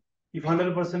ఇప్పుడు ఇఫ్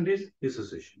 100% ఈజ్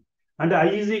డిసోసియేషన్. అంటే I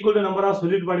is equal to number of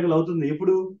solute particle అవుతుంది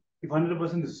ఇప్పుడు ఇఫ్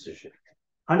 100% డిసోసియేషన్.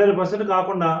 100%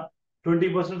 కాకుండా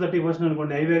 20% 30%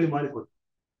 అనుకోండి ఐ వాల్యూ మారిపోతుంది.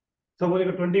 సపోజ్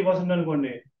ఇక్కడ 20%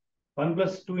 అనుకోండి 1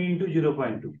 + 2 ×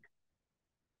 0.2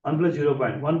 1 +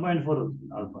 0.1 1.4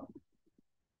 అవుతుంది ఆల్ఫా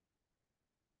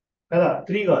కదా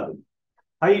 3 కాదు.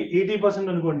 ఐ 80%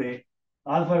 అనుకోండి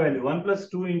ఆల్ఫా వాల్యూ 1 +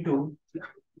 2 ×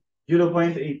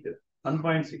 0.8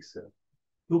 1.6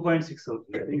 2.6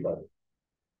 అవుతుంది 3 కాదు.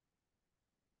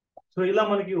 సో ఇలా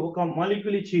మనకి ఒక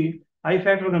మాలిక్యూల్ ఇచ్చి ఐ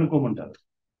ఫ్యాక్టర్ కనుక్కోమంటారు.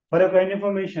 ఫర్ యొక్క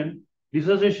ఇన్ఫర్మేషన్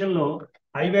డిసోసియేషన్ లో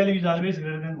I value is always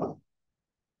greater than 1.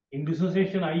 In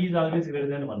dissociation I is always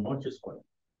greater than 1 note చేసుకోండి.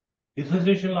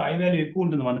 డిసోసియేషన్ లో ఐ వాల్యూ ఎక్కువ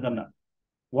ఉంటుంది 1 కన్నా.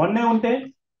 1 ఉంటే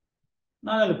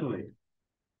non electrolyte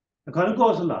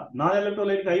కనుక్కోవసలా. Non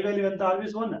electrolyte I value ఎంత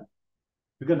always 1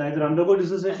 because neither undergo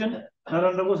dissociation not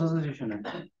undergo association.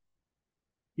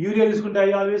 Urea తీసుకుంటే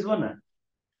I always 1.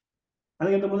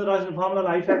 అందుకే ఇంతకుముందు రాసిన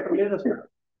ఫార్ములా ఐ ఫ్యాక్టర్ లేదు అసలు.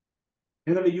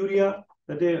 ఎందుకంటే యూరియా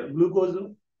అంటే గ్లూకోజ్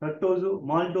ఫ్రక్టోజ్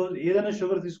మాల్టోజ్ ఏదైనా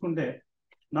షుగర్ తీసుకుంటే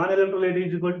non electrolyte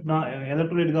is equal to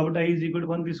electrolyte కాబట్టి ఐ ఈజ్ ఈక్వల్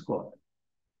టు 1 తీసుకోవాలి.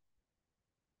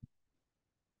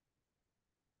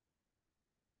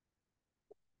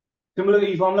 సింపుల్గా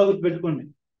ఈ ఫార్ములా గుర్తు పెట్టుకోండి.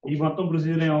 ఈ మొత్తం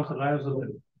ప్రొసీజర్ ఏం అవసరం రాయవసరం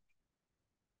లేదు.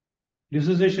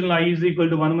 డిసోసియేషన్ లో I is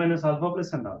equal to 1 - alpha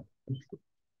plus అన్నారు.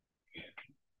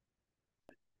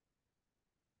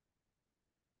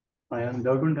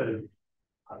 డౌట్ ఉంటారు.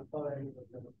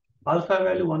 ఆల్ఫా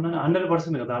వాల్యూ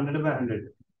 100% కదా 100/100.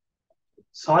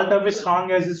 Salt of a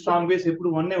strong acid strong base ఎప్పుడు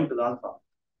 1 ఉంటుంది. ఆల్ఫా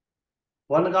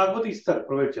 1 కాకపోతే ఇస్తారు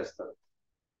ప్రొవైడ్ చేస్తారు.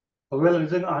 ఒకవేళ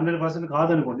నిజంగా 100%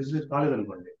 కాదనుకోండి డిసోసియేట్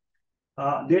కాలేదనుకోండి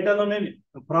డేటాలోనే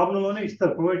ప్రాబ్లంలోనే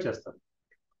ఇస్తారు ప్రొవైడ్ చేస్తారు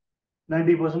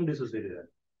 90% డిసోసియేటెడ్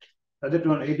అని అదే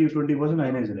 20%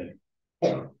 అయనైజ్డ్ అని.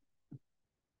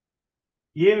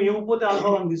 ఏమి ఇవ్వకపోతే ఆల్ఫా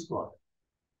 1 తీసుకోవాలి.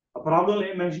 ఆ ప్రాబ్లంలో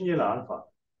ఏం మెన్షన్ చేయాలి ఆల్ఫా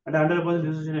అంటే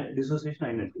 100% డిసోసియేషన్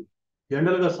అయినట్టు.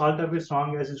 జనరల్ గా salt of a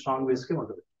strong acid strong base కి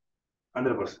ఉంటుంది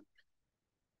 100%.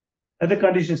 అయితే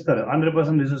కండిషన్ ఇస్తారు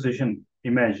 100% డిసోసియేషన్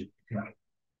ఇమేజ్.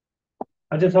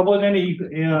 అచ్చా సపోజ్ నేను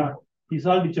ఈ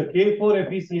సాల్ట్ ఇచ్చా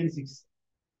K4FeCN6.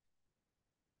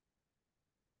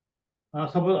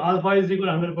 Suppose alpha is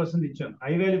equal 100% ఇచ్చాను.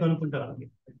 I value కనుక్కుంటారు.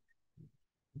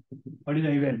 What is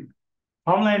I value?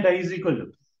 Formula ఏంటి? I is equal to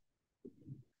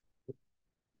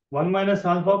 1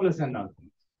 - alpha plus n alpha.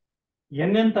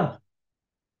 n ఎంత?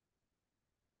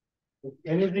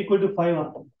 n is equal to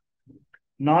 5.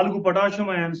 4 potassium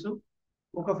ions,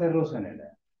 1 ఫెర్రోస్ అనేది.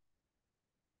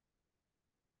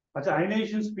 అచ్చా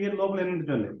ionisation spear లోపల ఎన్ని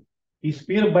ఉంటుంది? ఈ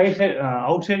spear by side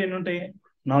out side ఎన్ని ఉంటాయి?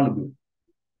 4.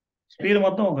 స్పియర్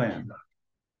మొత్తం 1 అయాన్.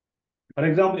 ఫర్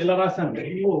ఎగ్జాంపుల్ ఇలా రాస్తాను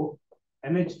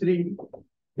NH3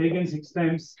 taken 6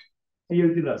 times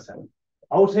Cl3 రాస్తాను.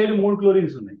 అవుట్ సైడ్ 3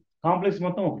 క్లోరిన్స్ ఉన్నాయి. కాంప్లెక్స్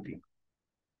మొత్తం 1.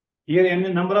 ఇయర్ ఎన్ని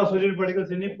నెంబర్ ఆఫ్ సొల్యూట్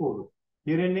పార్టికల్స్ ఎన్ని? 4.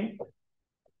 ఇయర్ ఎన్ని?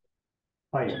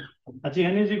 5. అచ్చా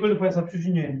n is equal to 5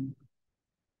 substitution చేయండి.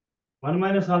 1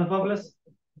 - ఆల్ఫా ప్లస్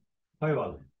 5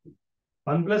 ఆల్ఫా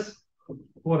 1 +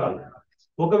 4 ఆల్ఫా.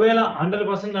 ఒకవేళ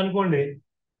 100% అనుకోండి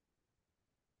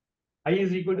I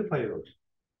ఈజ్ ఈక్వల్ టు 5 అవుతుంది.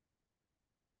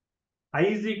 I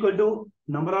is equal to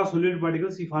number of solute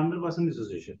particles if 100%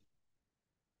 dissociation.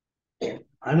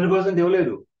 100%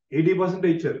 ఇవ్వలేదు 80%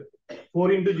 ఇచ్చారు. 4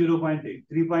 × 0.8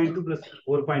 3.2 +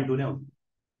 4.2నే ఉంది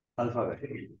ఆల్ఫా.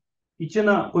 ఇచ్చిన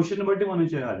క్వశ్చన్ బట్టి మనం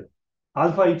చేయాలి.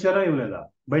 ఆల్ఫా ఇచ్చారా ఇవ్వలేదా?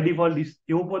 బై డిఫాల్ట్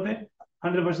ఇవ్వకపోతే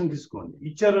 100% తీసుకోండి.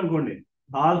 ఇచ్చారు అనుకోండి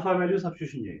ఆల్ఫా వాల్యూ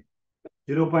సబ్స్టిట్యూషన్ చేయండి.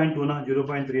 0.2నా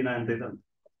 0.3నా ఎంతైతే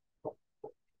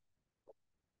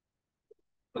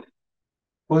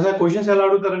ఒకసారి క్వశ్చన్స్ ఎలా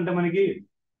అడుగుతారంటే మనకి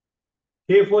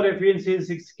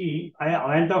K4FeCN6 కి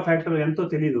అయాంటా ఫ్యాక్టర్ ఎంతో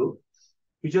తెలీదు.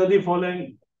 Which are the following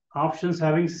options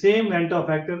having same Vanta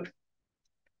factor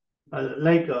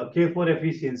like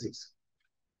K4FeCN6.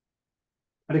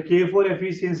 And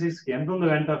K4FeCN6 came from the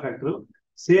Vanta factor.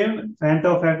 Same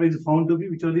Vanta factor is found to be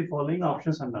which of the following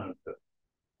options under.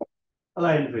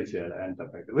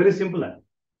 Vanta factor. Very simple.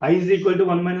 I is equal to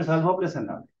 1 minus alpha plus n.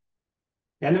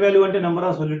 N value ante number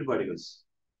of solid particles.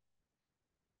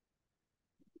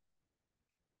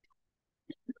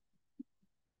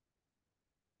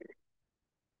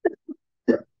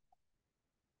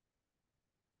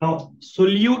 Now,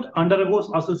 solute undergoes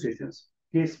associations.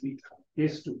 Case B,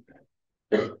 case 2.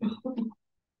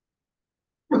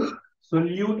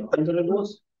 Solute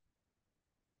undergoes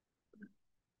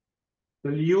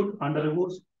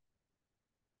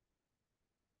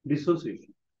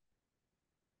dissociation.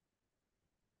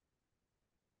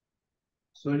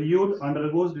 Solute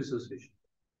undergoes dissociation.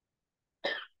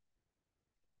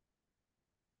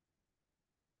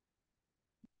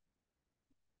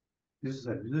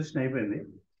 Dissociation అయిపోయింది.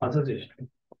 Association.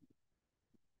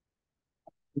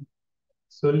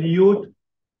 Solute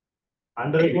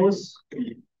undergoes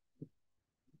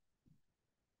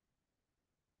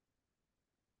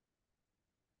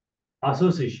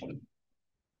association.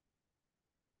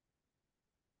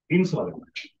 Insoluble.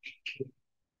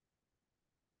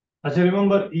 Achha,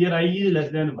 remember here I is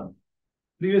less than 1.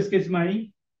 Previous case my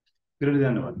I greater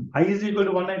than 1. I is equal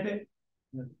to 1 అయితే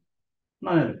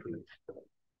non-electrolyte.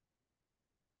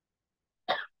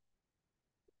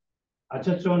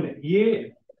 అచ్చా చూడండి ఏ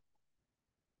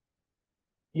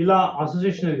ఇలా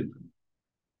association జరుగుతుంది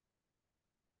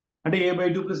అంటే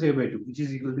A/2 plus A/2 which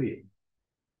is equal to A.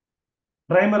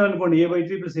 Primer అనుకోండి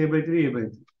A/3 plus A/3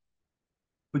 A/3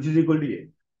 which is equal to A.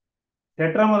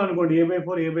 Tetramer అనుకోండి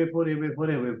A/4 A/4 A/4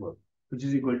 A/4 which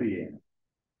is equal to A.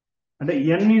 అంటే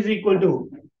N is equal to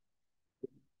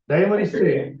dimer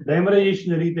ఇస్తే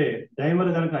డైమరైజేషన్ జరిగితే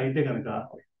dimer కనుక అయితే కనుక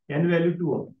N value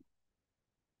 2 అవుతుంది.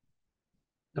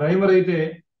 Trimer అయితే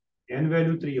N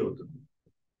వాల్యూ 3 అవుతుంది.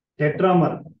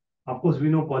 Tetramer of course we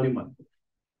know polymer.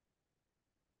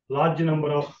 Large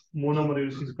number of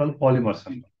monomers is called polymers.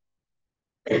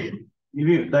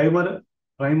 ఇవి డైమర్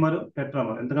ప్రైమర్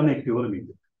టెట్రామర్ ఎంతకన్నా ఎక్కువ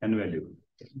మీకు N value.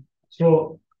 So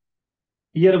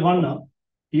year 1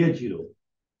 year 0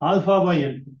 alpha by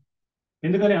N.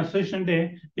 ఎందుకని అసోసియేషన్ అంటే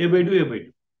A/2 A/2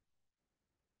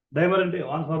 డైమర్ అంటే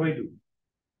alpha by 2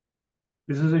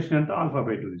 dissociation అంటే alpha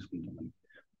by 2 తీసుకుంటాం.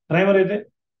 Primer అయితే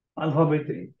alpha by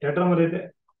 3 tetramer అయితే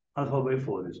ఆల్ఫా బై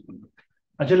 4 తీసుకుంటాం.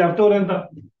 అచ్చా లెఫ్ట్ ఓవర్ ఎంత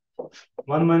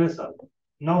 1 minus alpha.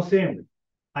 Now same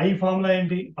I formula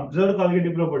ఏంటి అబ్జర్వ్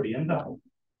కాలిగేటివ్ ప్రాపర్టీ ఎంత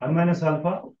 1 minus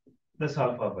alpha plus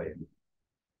alpha by n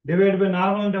divide by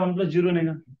normal అంటే 1 plus 0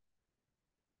 నేగా.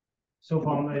 సో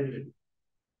ఫార్ములా ఇది.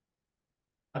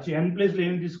 అచ్చా n ప్లేస్ లో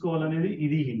ఏం తీసుకోవాలనేది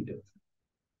ఇది హింట్.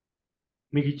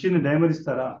 మీకు ఇచ్చింది డైమర్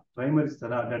ఇస్తారా ప్రైమర్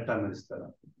ఇస్తారా టెట్రామర్ ఇస్తారా.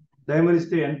 డైమర్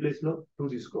ఇస్తే n ప్లేస్ లో 2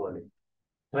 తీసుకోవాలి.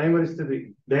 ప్రైమర్ ఇస్తుంది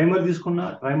డైమర్ తీసుకున్నా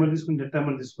ప్రైమర్ తీసుకుని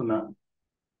టెట్రామర్ తీసుకున్నా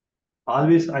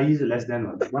always I is less than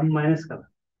 1. 1 minus కదా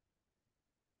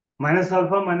minus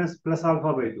alpha minus plus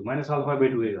alpha by 2 minus alpha by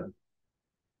 2 కాదు.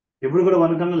 ఎప్పుడు కూడా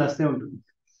 1 కన్నా లెస్ ఉంటుంది.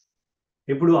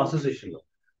 ఎప్పుడు అసోసియేషన్ లో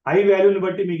I వాల్యూని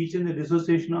బట్టి మీకు ఇచ్చింది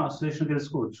డిసోసియేషన్ అసోసియేషన్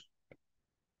తెలుసుకోవచ్చు.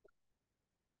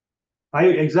 I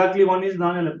exactly 1 is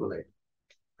non-electrolyte.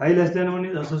 I less than 1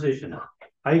 is association.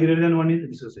 I greater than 1 is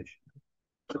dissociation.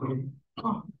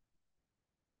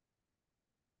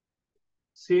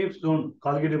 Safe zone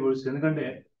colligative words ఎందుకంటే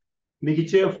మీకు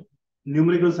ఇచ్చే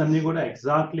న్యూమరికల్స్ అన్ని కూడా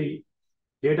ఎగ్జాక్ట్లీ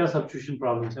డేటా సబ్స్టిట్యూషన్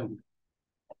ప్రాబ్లమ్స్ ఉంటాయి.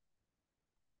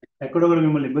 ఎక్కడో కూడా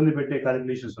మిమ్మల్ని ఇబ్బంది పెట్టే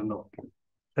క్యాలిక్యులేషన్స్ ఉండవు.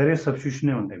 సరే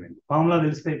సబ్స్టిట్యూషనే ఉంటాయి. మీకు ఫార్ములా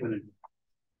తెలిస్తే అయిపోయిందండి.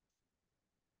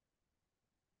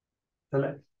 సరే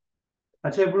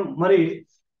అచ్చా ఇప్పుడు మరి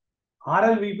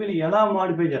RLVPని ఎలా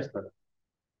మాడిఫై చేస్తారు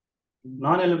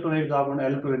నాన్ ఎలక్ట్రోలైట్ కాకుండా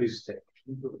ఎలక్ట్రోలైట్ ఇస్తే.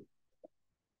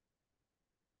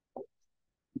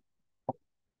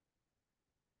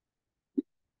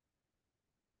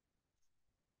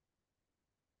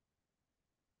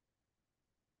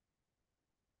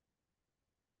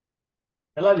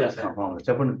 ఎలా చేస్తారు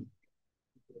చెప్పండి.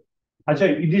 अच्छा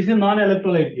दिस इज नॉन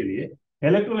इलेक्ट्रोलाइट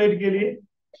के लिए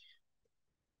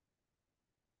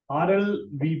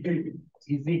RLVP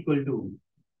is equal to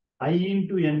I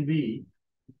into NB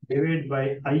divided by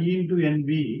I into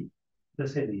NB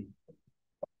plus NE.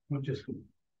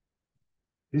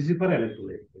 This is for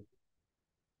electrolyte.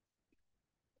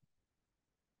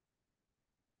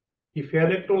 If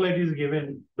electrolyte is given,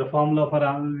 the formula for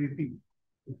RLVP.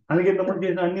 అలాగే తప్పుడు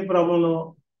చేసిన అన్ని ప్రాబ్లంలో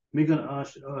మీకు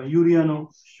యూరియాను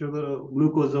షుగర్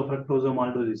గ్లూకోజ్ ఫ్రక్టోజ్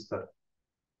మాల్టోజ్ ఇస్తారు.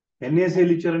 NaCl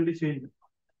ఇచ్చారంటే change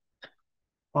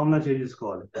formula change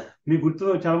చేసుకోవాలి. మీకు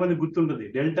చాలా మంది గుర్తుంటుంది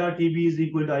delta TB is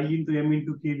equal to I into M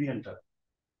into Kb అంటారు.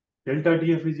 Delta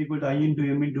TF is equal to I into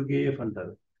M into KF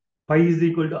అంటారు. Phi is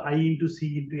equal to I into C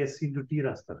into S into T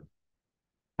రాస్తారు.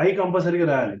 I కంపల్సరీగా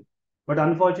రాయాలి. But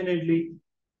unfortunately,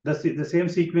 the same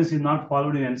sequence is not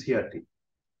followed in NCERT.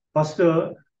 First,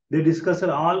 they discuss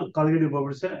all colligative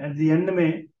properties, and at the end,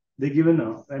 they given a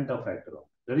vent of factor.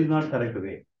 That is not correct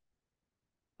way.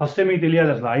 First time మీకు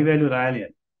తెలియాలి అసలు I value రాయాలి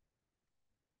అని.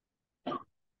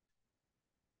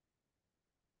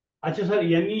 అచ్చా sir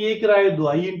NEAకి రాయొద్దు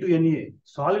I into NEA.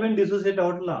 Solvent dissociate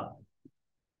అవట్లా.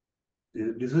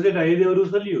 Dissociate అయ్యేది ఎవరు?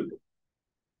 Solute.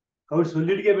 కాబట్టి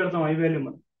సొల్యూట్కే పెడతాం I value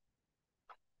మనం.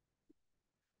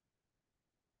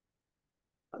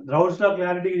 రౌల్స్ లా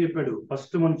క్లారిటీగా చెప్పాడు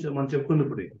ఫస్ట్ మనం చెప్పుకుంది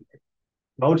ఇప్పుడు.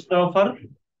 Raoult's law for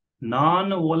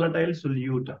non volatile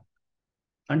solute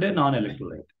అంటే నాన్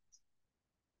ఎలక్ట్రోలైట్.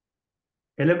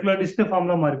 ఎలక్ట్రోలైట్ ఇస్తే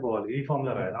ఫార్ములా మారిపోవాలి. ఈ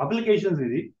ఫార్ములా రాయాలి. అప్లికేషన్స్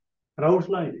ఇది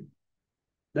రౌల్స్ లా. ఇది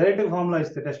డైరెక్ట్ ఫార్ములా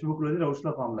ఇస్తే టెక్స్ట్ బుక్ లో రౌల్స్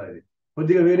లా ఫార్ములా. ఇది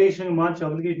కొద్దిగా వేరియేషన్ మార్చి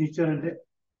అప్లికేషన్ ఇచ్చారంటే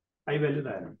I value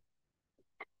రాయాలి.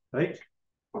 Right.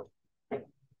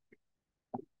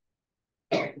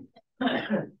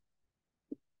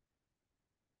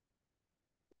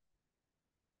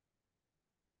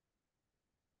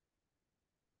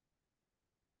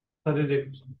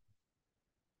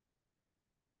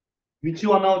 Which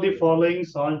one of the following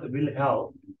salt will have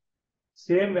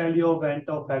same value of Vant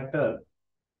factor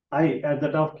I as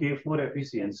that of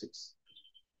K4FeCN6?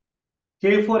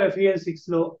 K4FeN6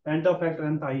 లో Vant factor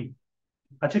ఎంత I?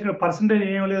 అచ్చా ఇక్కడ percentage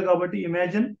ఏం లేదు కాబట్టి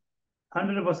ఇమాజిన్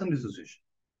 100% డిసోసియేషన్.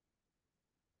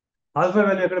 ఆల్ఫా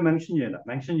వాల్యూ ఎక్కడ మెన్షన్ చేయాలి?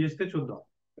 మెన్షన్ చేస్తే చూద్దాం.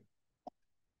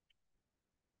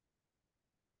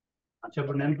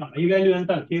 చెప్పండి ఎంత I వాల్యూ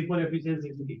ఎంత?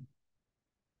 K4FeCN6 కి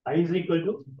I is equal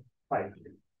to 5.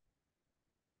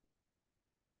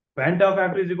 Vant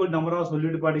factor is equal to number of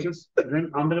solid particles, then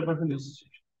 100%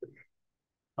 dissociation.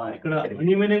 ఇక్కడ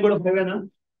అల్యూమినియం కూడా 5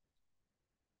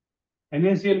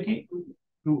 NaCl కి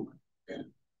 2,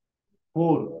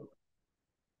 4,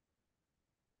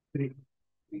 3.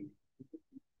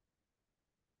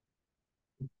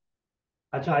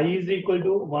 అచ్చా I is equal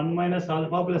to 1 minus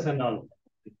alpha plus n alpha.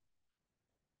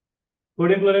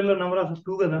 Sodium chloride లో number of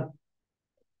 2 కదా.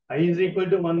 I is equal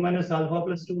to 1 minus alpha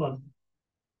plus 2 alpha.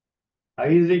 I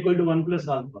is equal to 1 plus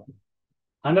alpha.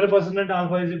 100% అంటే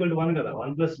alpha is equal to 1 కదా.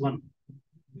 1 plus 1.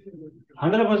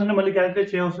 100% మళ్ళీ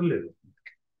calculate చేయవసరం లేదు.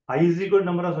 I is equal to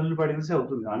number of solid particles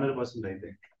అవుతుంది 100% అయితే.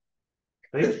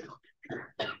 Right.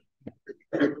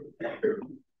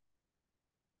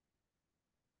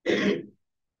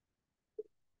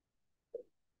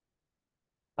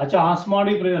 అచ్చా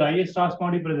osmotic pressure, highest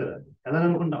osmotic pressure ఎలా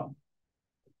అనుకుంటాం?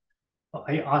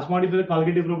 Osmotic pressure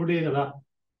colligative property కదా.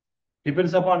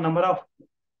 Depends upon number of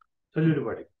solute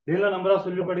particles. దీనిలో నంబర్ ఆఫ్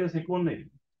సొల్యూట్ పార్టికల్స్ ఎక్కువ ఉన్నాయి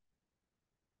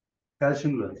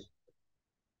కాల్షియంలో.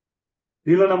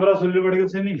 దీనిలో నంబర్ ఆఫ్ సొల్యూట్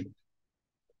పార్టికల్స్ ఎన్ని?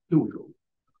 2.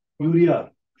 యూరియా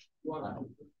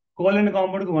కోవలెంట్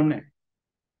కాంపౌండ్ కి 1.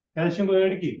 కాల్షియం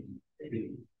క్లోరైడ్ కి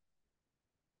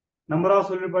నంబర్ ఆఫ్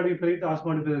సొల్యూట్ పార్టికల్ పెరిగితే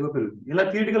ఆస్మాటిక్ ప్రెజర్ పెరుగుతుంది. ఇలా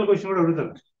థియరిటికల్ క్వశ్చన్ కూడా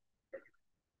అడుగుతారు.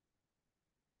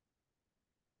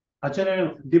 అచ్చా నేను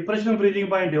డిప్రెషన్ ఫ్రీజింగ్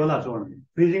పాయింట్ ఇవ్వాలా? చూడండి,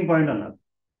 ఫ్రీజింగ్ పాయింట్ అన్నారు.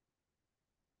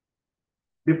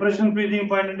 డిప్రెషన్ ఫ్రీజింగ్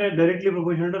పాయింట్ అంటే directly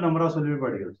proportional to number of solute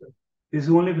particles. This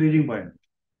is only freezing point.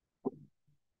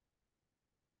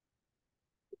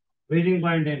 Freezing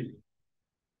point ఏంటి?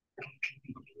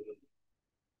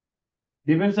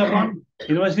 Depends upon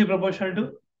inversely proportional to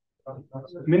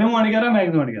minimum అడిగారా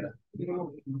మ్యాక్సిమం అడిగారా?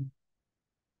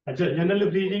 అచ్చా generally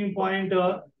freezing point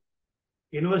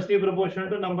inversely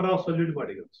proportional to number of solute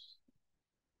particles.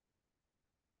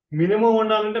 Minimum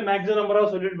ఉండాలంటే maximum number of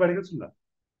solute particles ఉండాలి.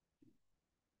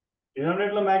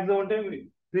 Denominator లో maximum ఉంటే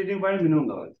freezing point minimum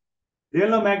కావాలి.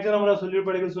 దేనిలో maximum number of solute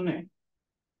particles ఉన్నాయి?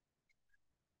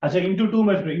 అచ్చా ఇంటూ 2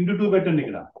 పెట్టండి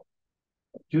ఇక్కడ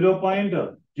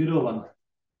 0.01.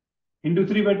 ఇంటూ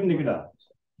 3 పెట్టండి ఇక్కడ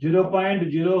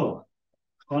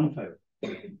 0.015.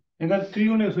 ఇంకా 3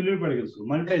 ఉన్నాయి సొల్యూట్ పార్టికల్స్,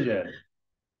 మల్టిప్లై చేయాలి.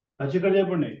 అచ్చా ఇక్కడ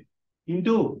చెప్పండి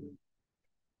ఇంటూ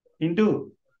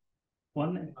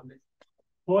 1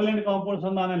 కోవలెంట్ కాంపౌండ్స్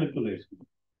అన్న లెక్కలు వేసుకుంటాం.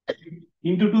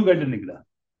 ఇంటూ 2 పెట్టండి ఇక్కడ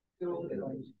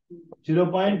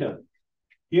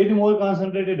 0.8 more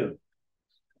concentrated.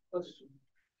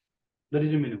 That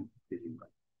is the minimum.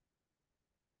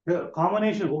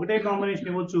 Combination ఒకటే కాంబినేషన్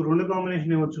ఇవ్వచ్చు, 2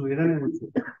 కాంబినేషన్ ఇవ్వచ్చు, ఏదైనా ఇవ్వచ్చు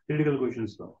థియరిటికల్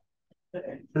క్వశ్చన్స్ లో.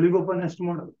 తెలుగు గొప్ప నెక్స్ట్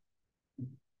మోడల్.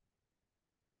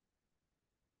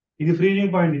 ఇది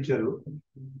ఫ్రీజింగ్ పాయింట్ ఇచ్చారు.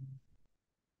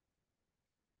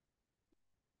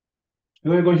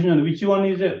 Question which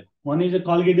one is a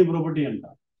colligative property అంట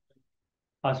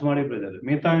ఆస్మాటిక్ ప్రెజర్.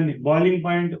 మిగతా boiling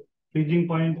point, freezing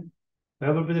point,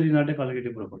 vapour pressure is not a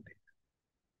colligative property.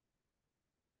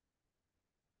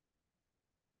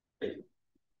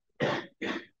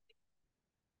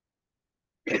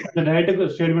 The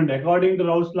direct statement, according to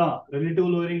Raoult's law, relative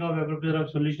lowering of vapor pressure of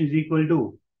solution is equal to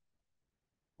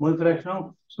mole fraction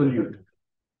of solute.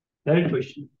 Direct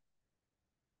question.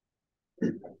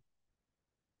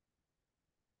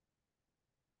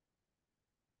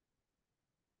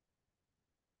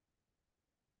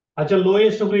 Acha,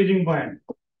 lowest freezing point.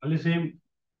 Only same.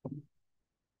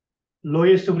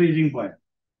 Lowest freezing point.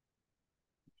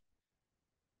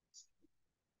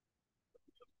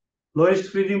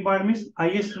 Lowest freezing point means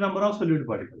highest number of solute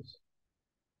particles.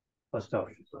 First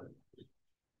option.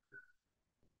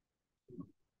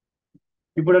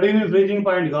 ఇప్పుడు అడిగిన freezing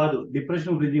point కాదు,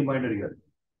 depression freezing point అడిగారు.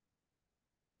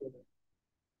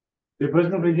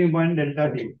 Depression freezing point delta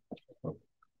T.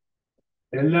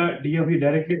 Delta DF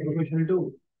directly proportional to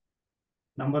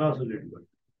number of solute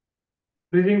particles.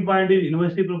 Freezing point is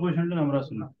inversely proportional to number of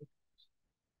solute.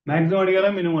 Maximum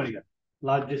అడిగారా minimum అడిగారు?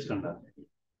 Largest అంటారు.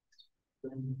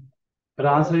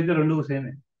 Answer అయితే రెండు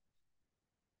సేమే.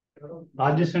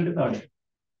 Largest అంటే third.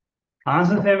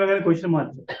 Answer సేమే కానీ క్వశ్చన్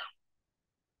మార్చారు.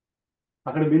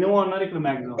 అక్కడ మినిమం అన్నారు, ఇక్కడ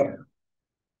మ్యాక్సిమం అన్నారు.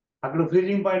 అక్కడ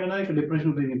ఫ్రీజింగ్ పాయింట్ అన్నారు, ఇక్కడ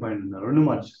డిప్రెషన్ ఫ్రీజింగ్ పాయింట్ అన్నారు. రెండు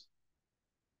మార్చు.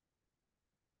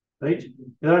 రైట్?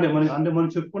 ఎలాంటి మనకి అంటే మనం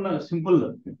చెప్పుకున్న simple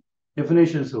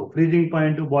definitions, freezing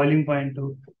point, boiling point,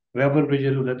 vapour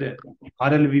pressure, లేకపోతే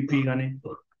ఆర్ఎల్విపి కానీ,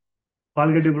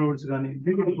 పాలిగేటివ్ ప్రొడక్ట్స్ కానీ,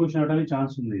 క్వశ్చన్ అవడానికి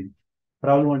ఛాన్స్ ఉంది.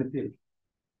 ప్రాబ్లం అనేది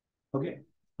okay.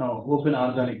 Open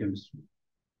organic chemistry.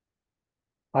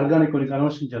 Organic కొన్ని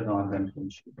కన్వర్షన్ చేద్దాం. Organic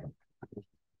chemistry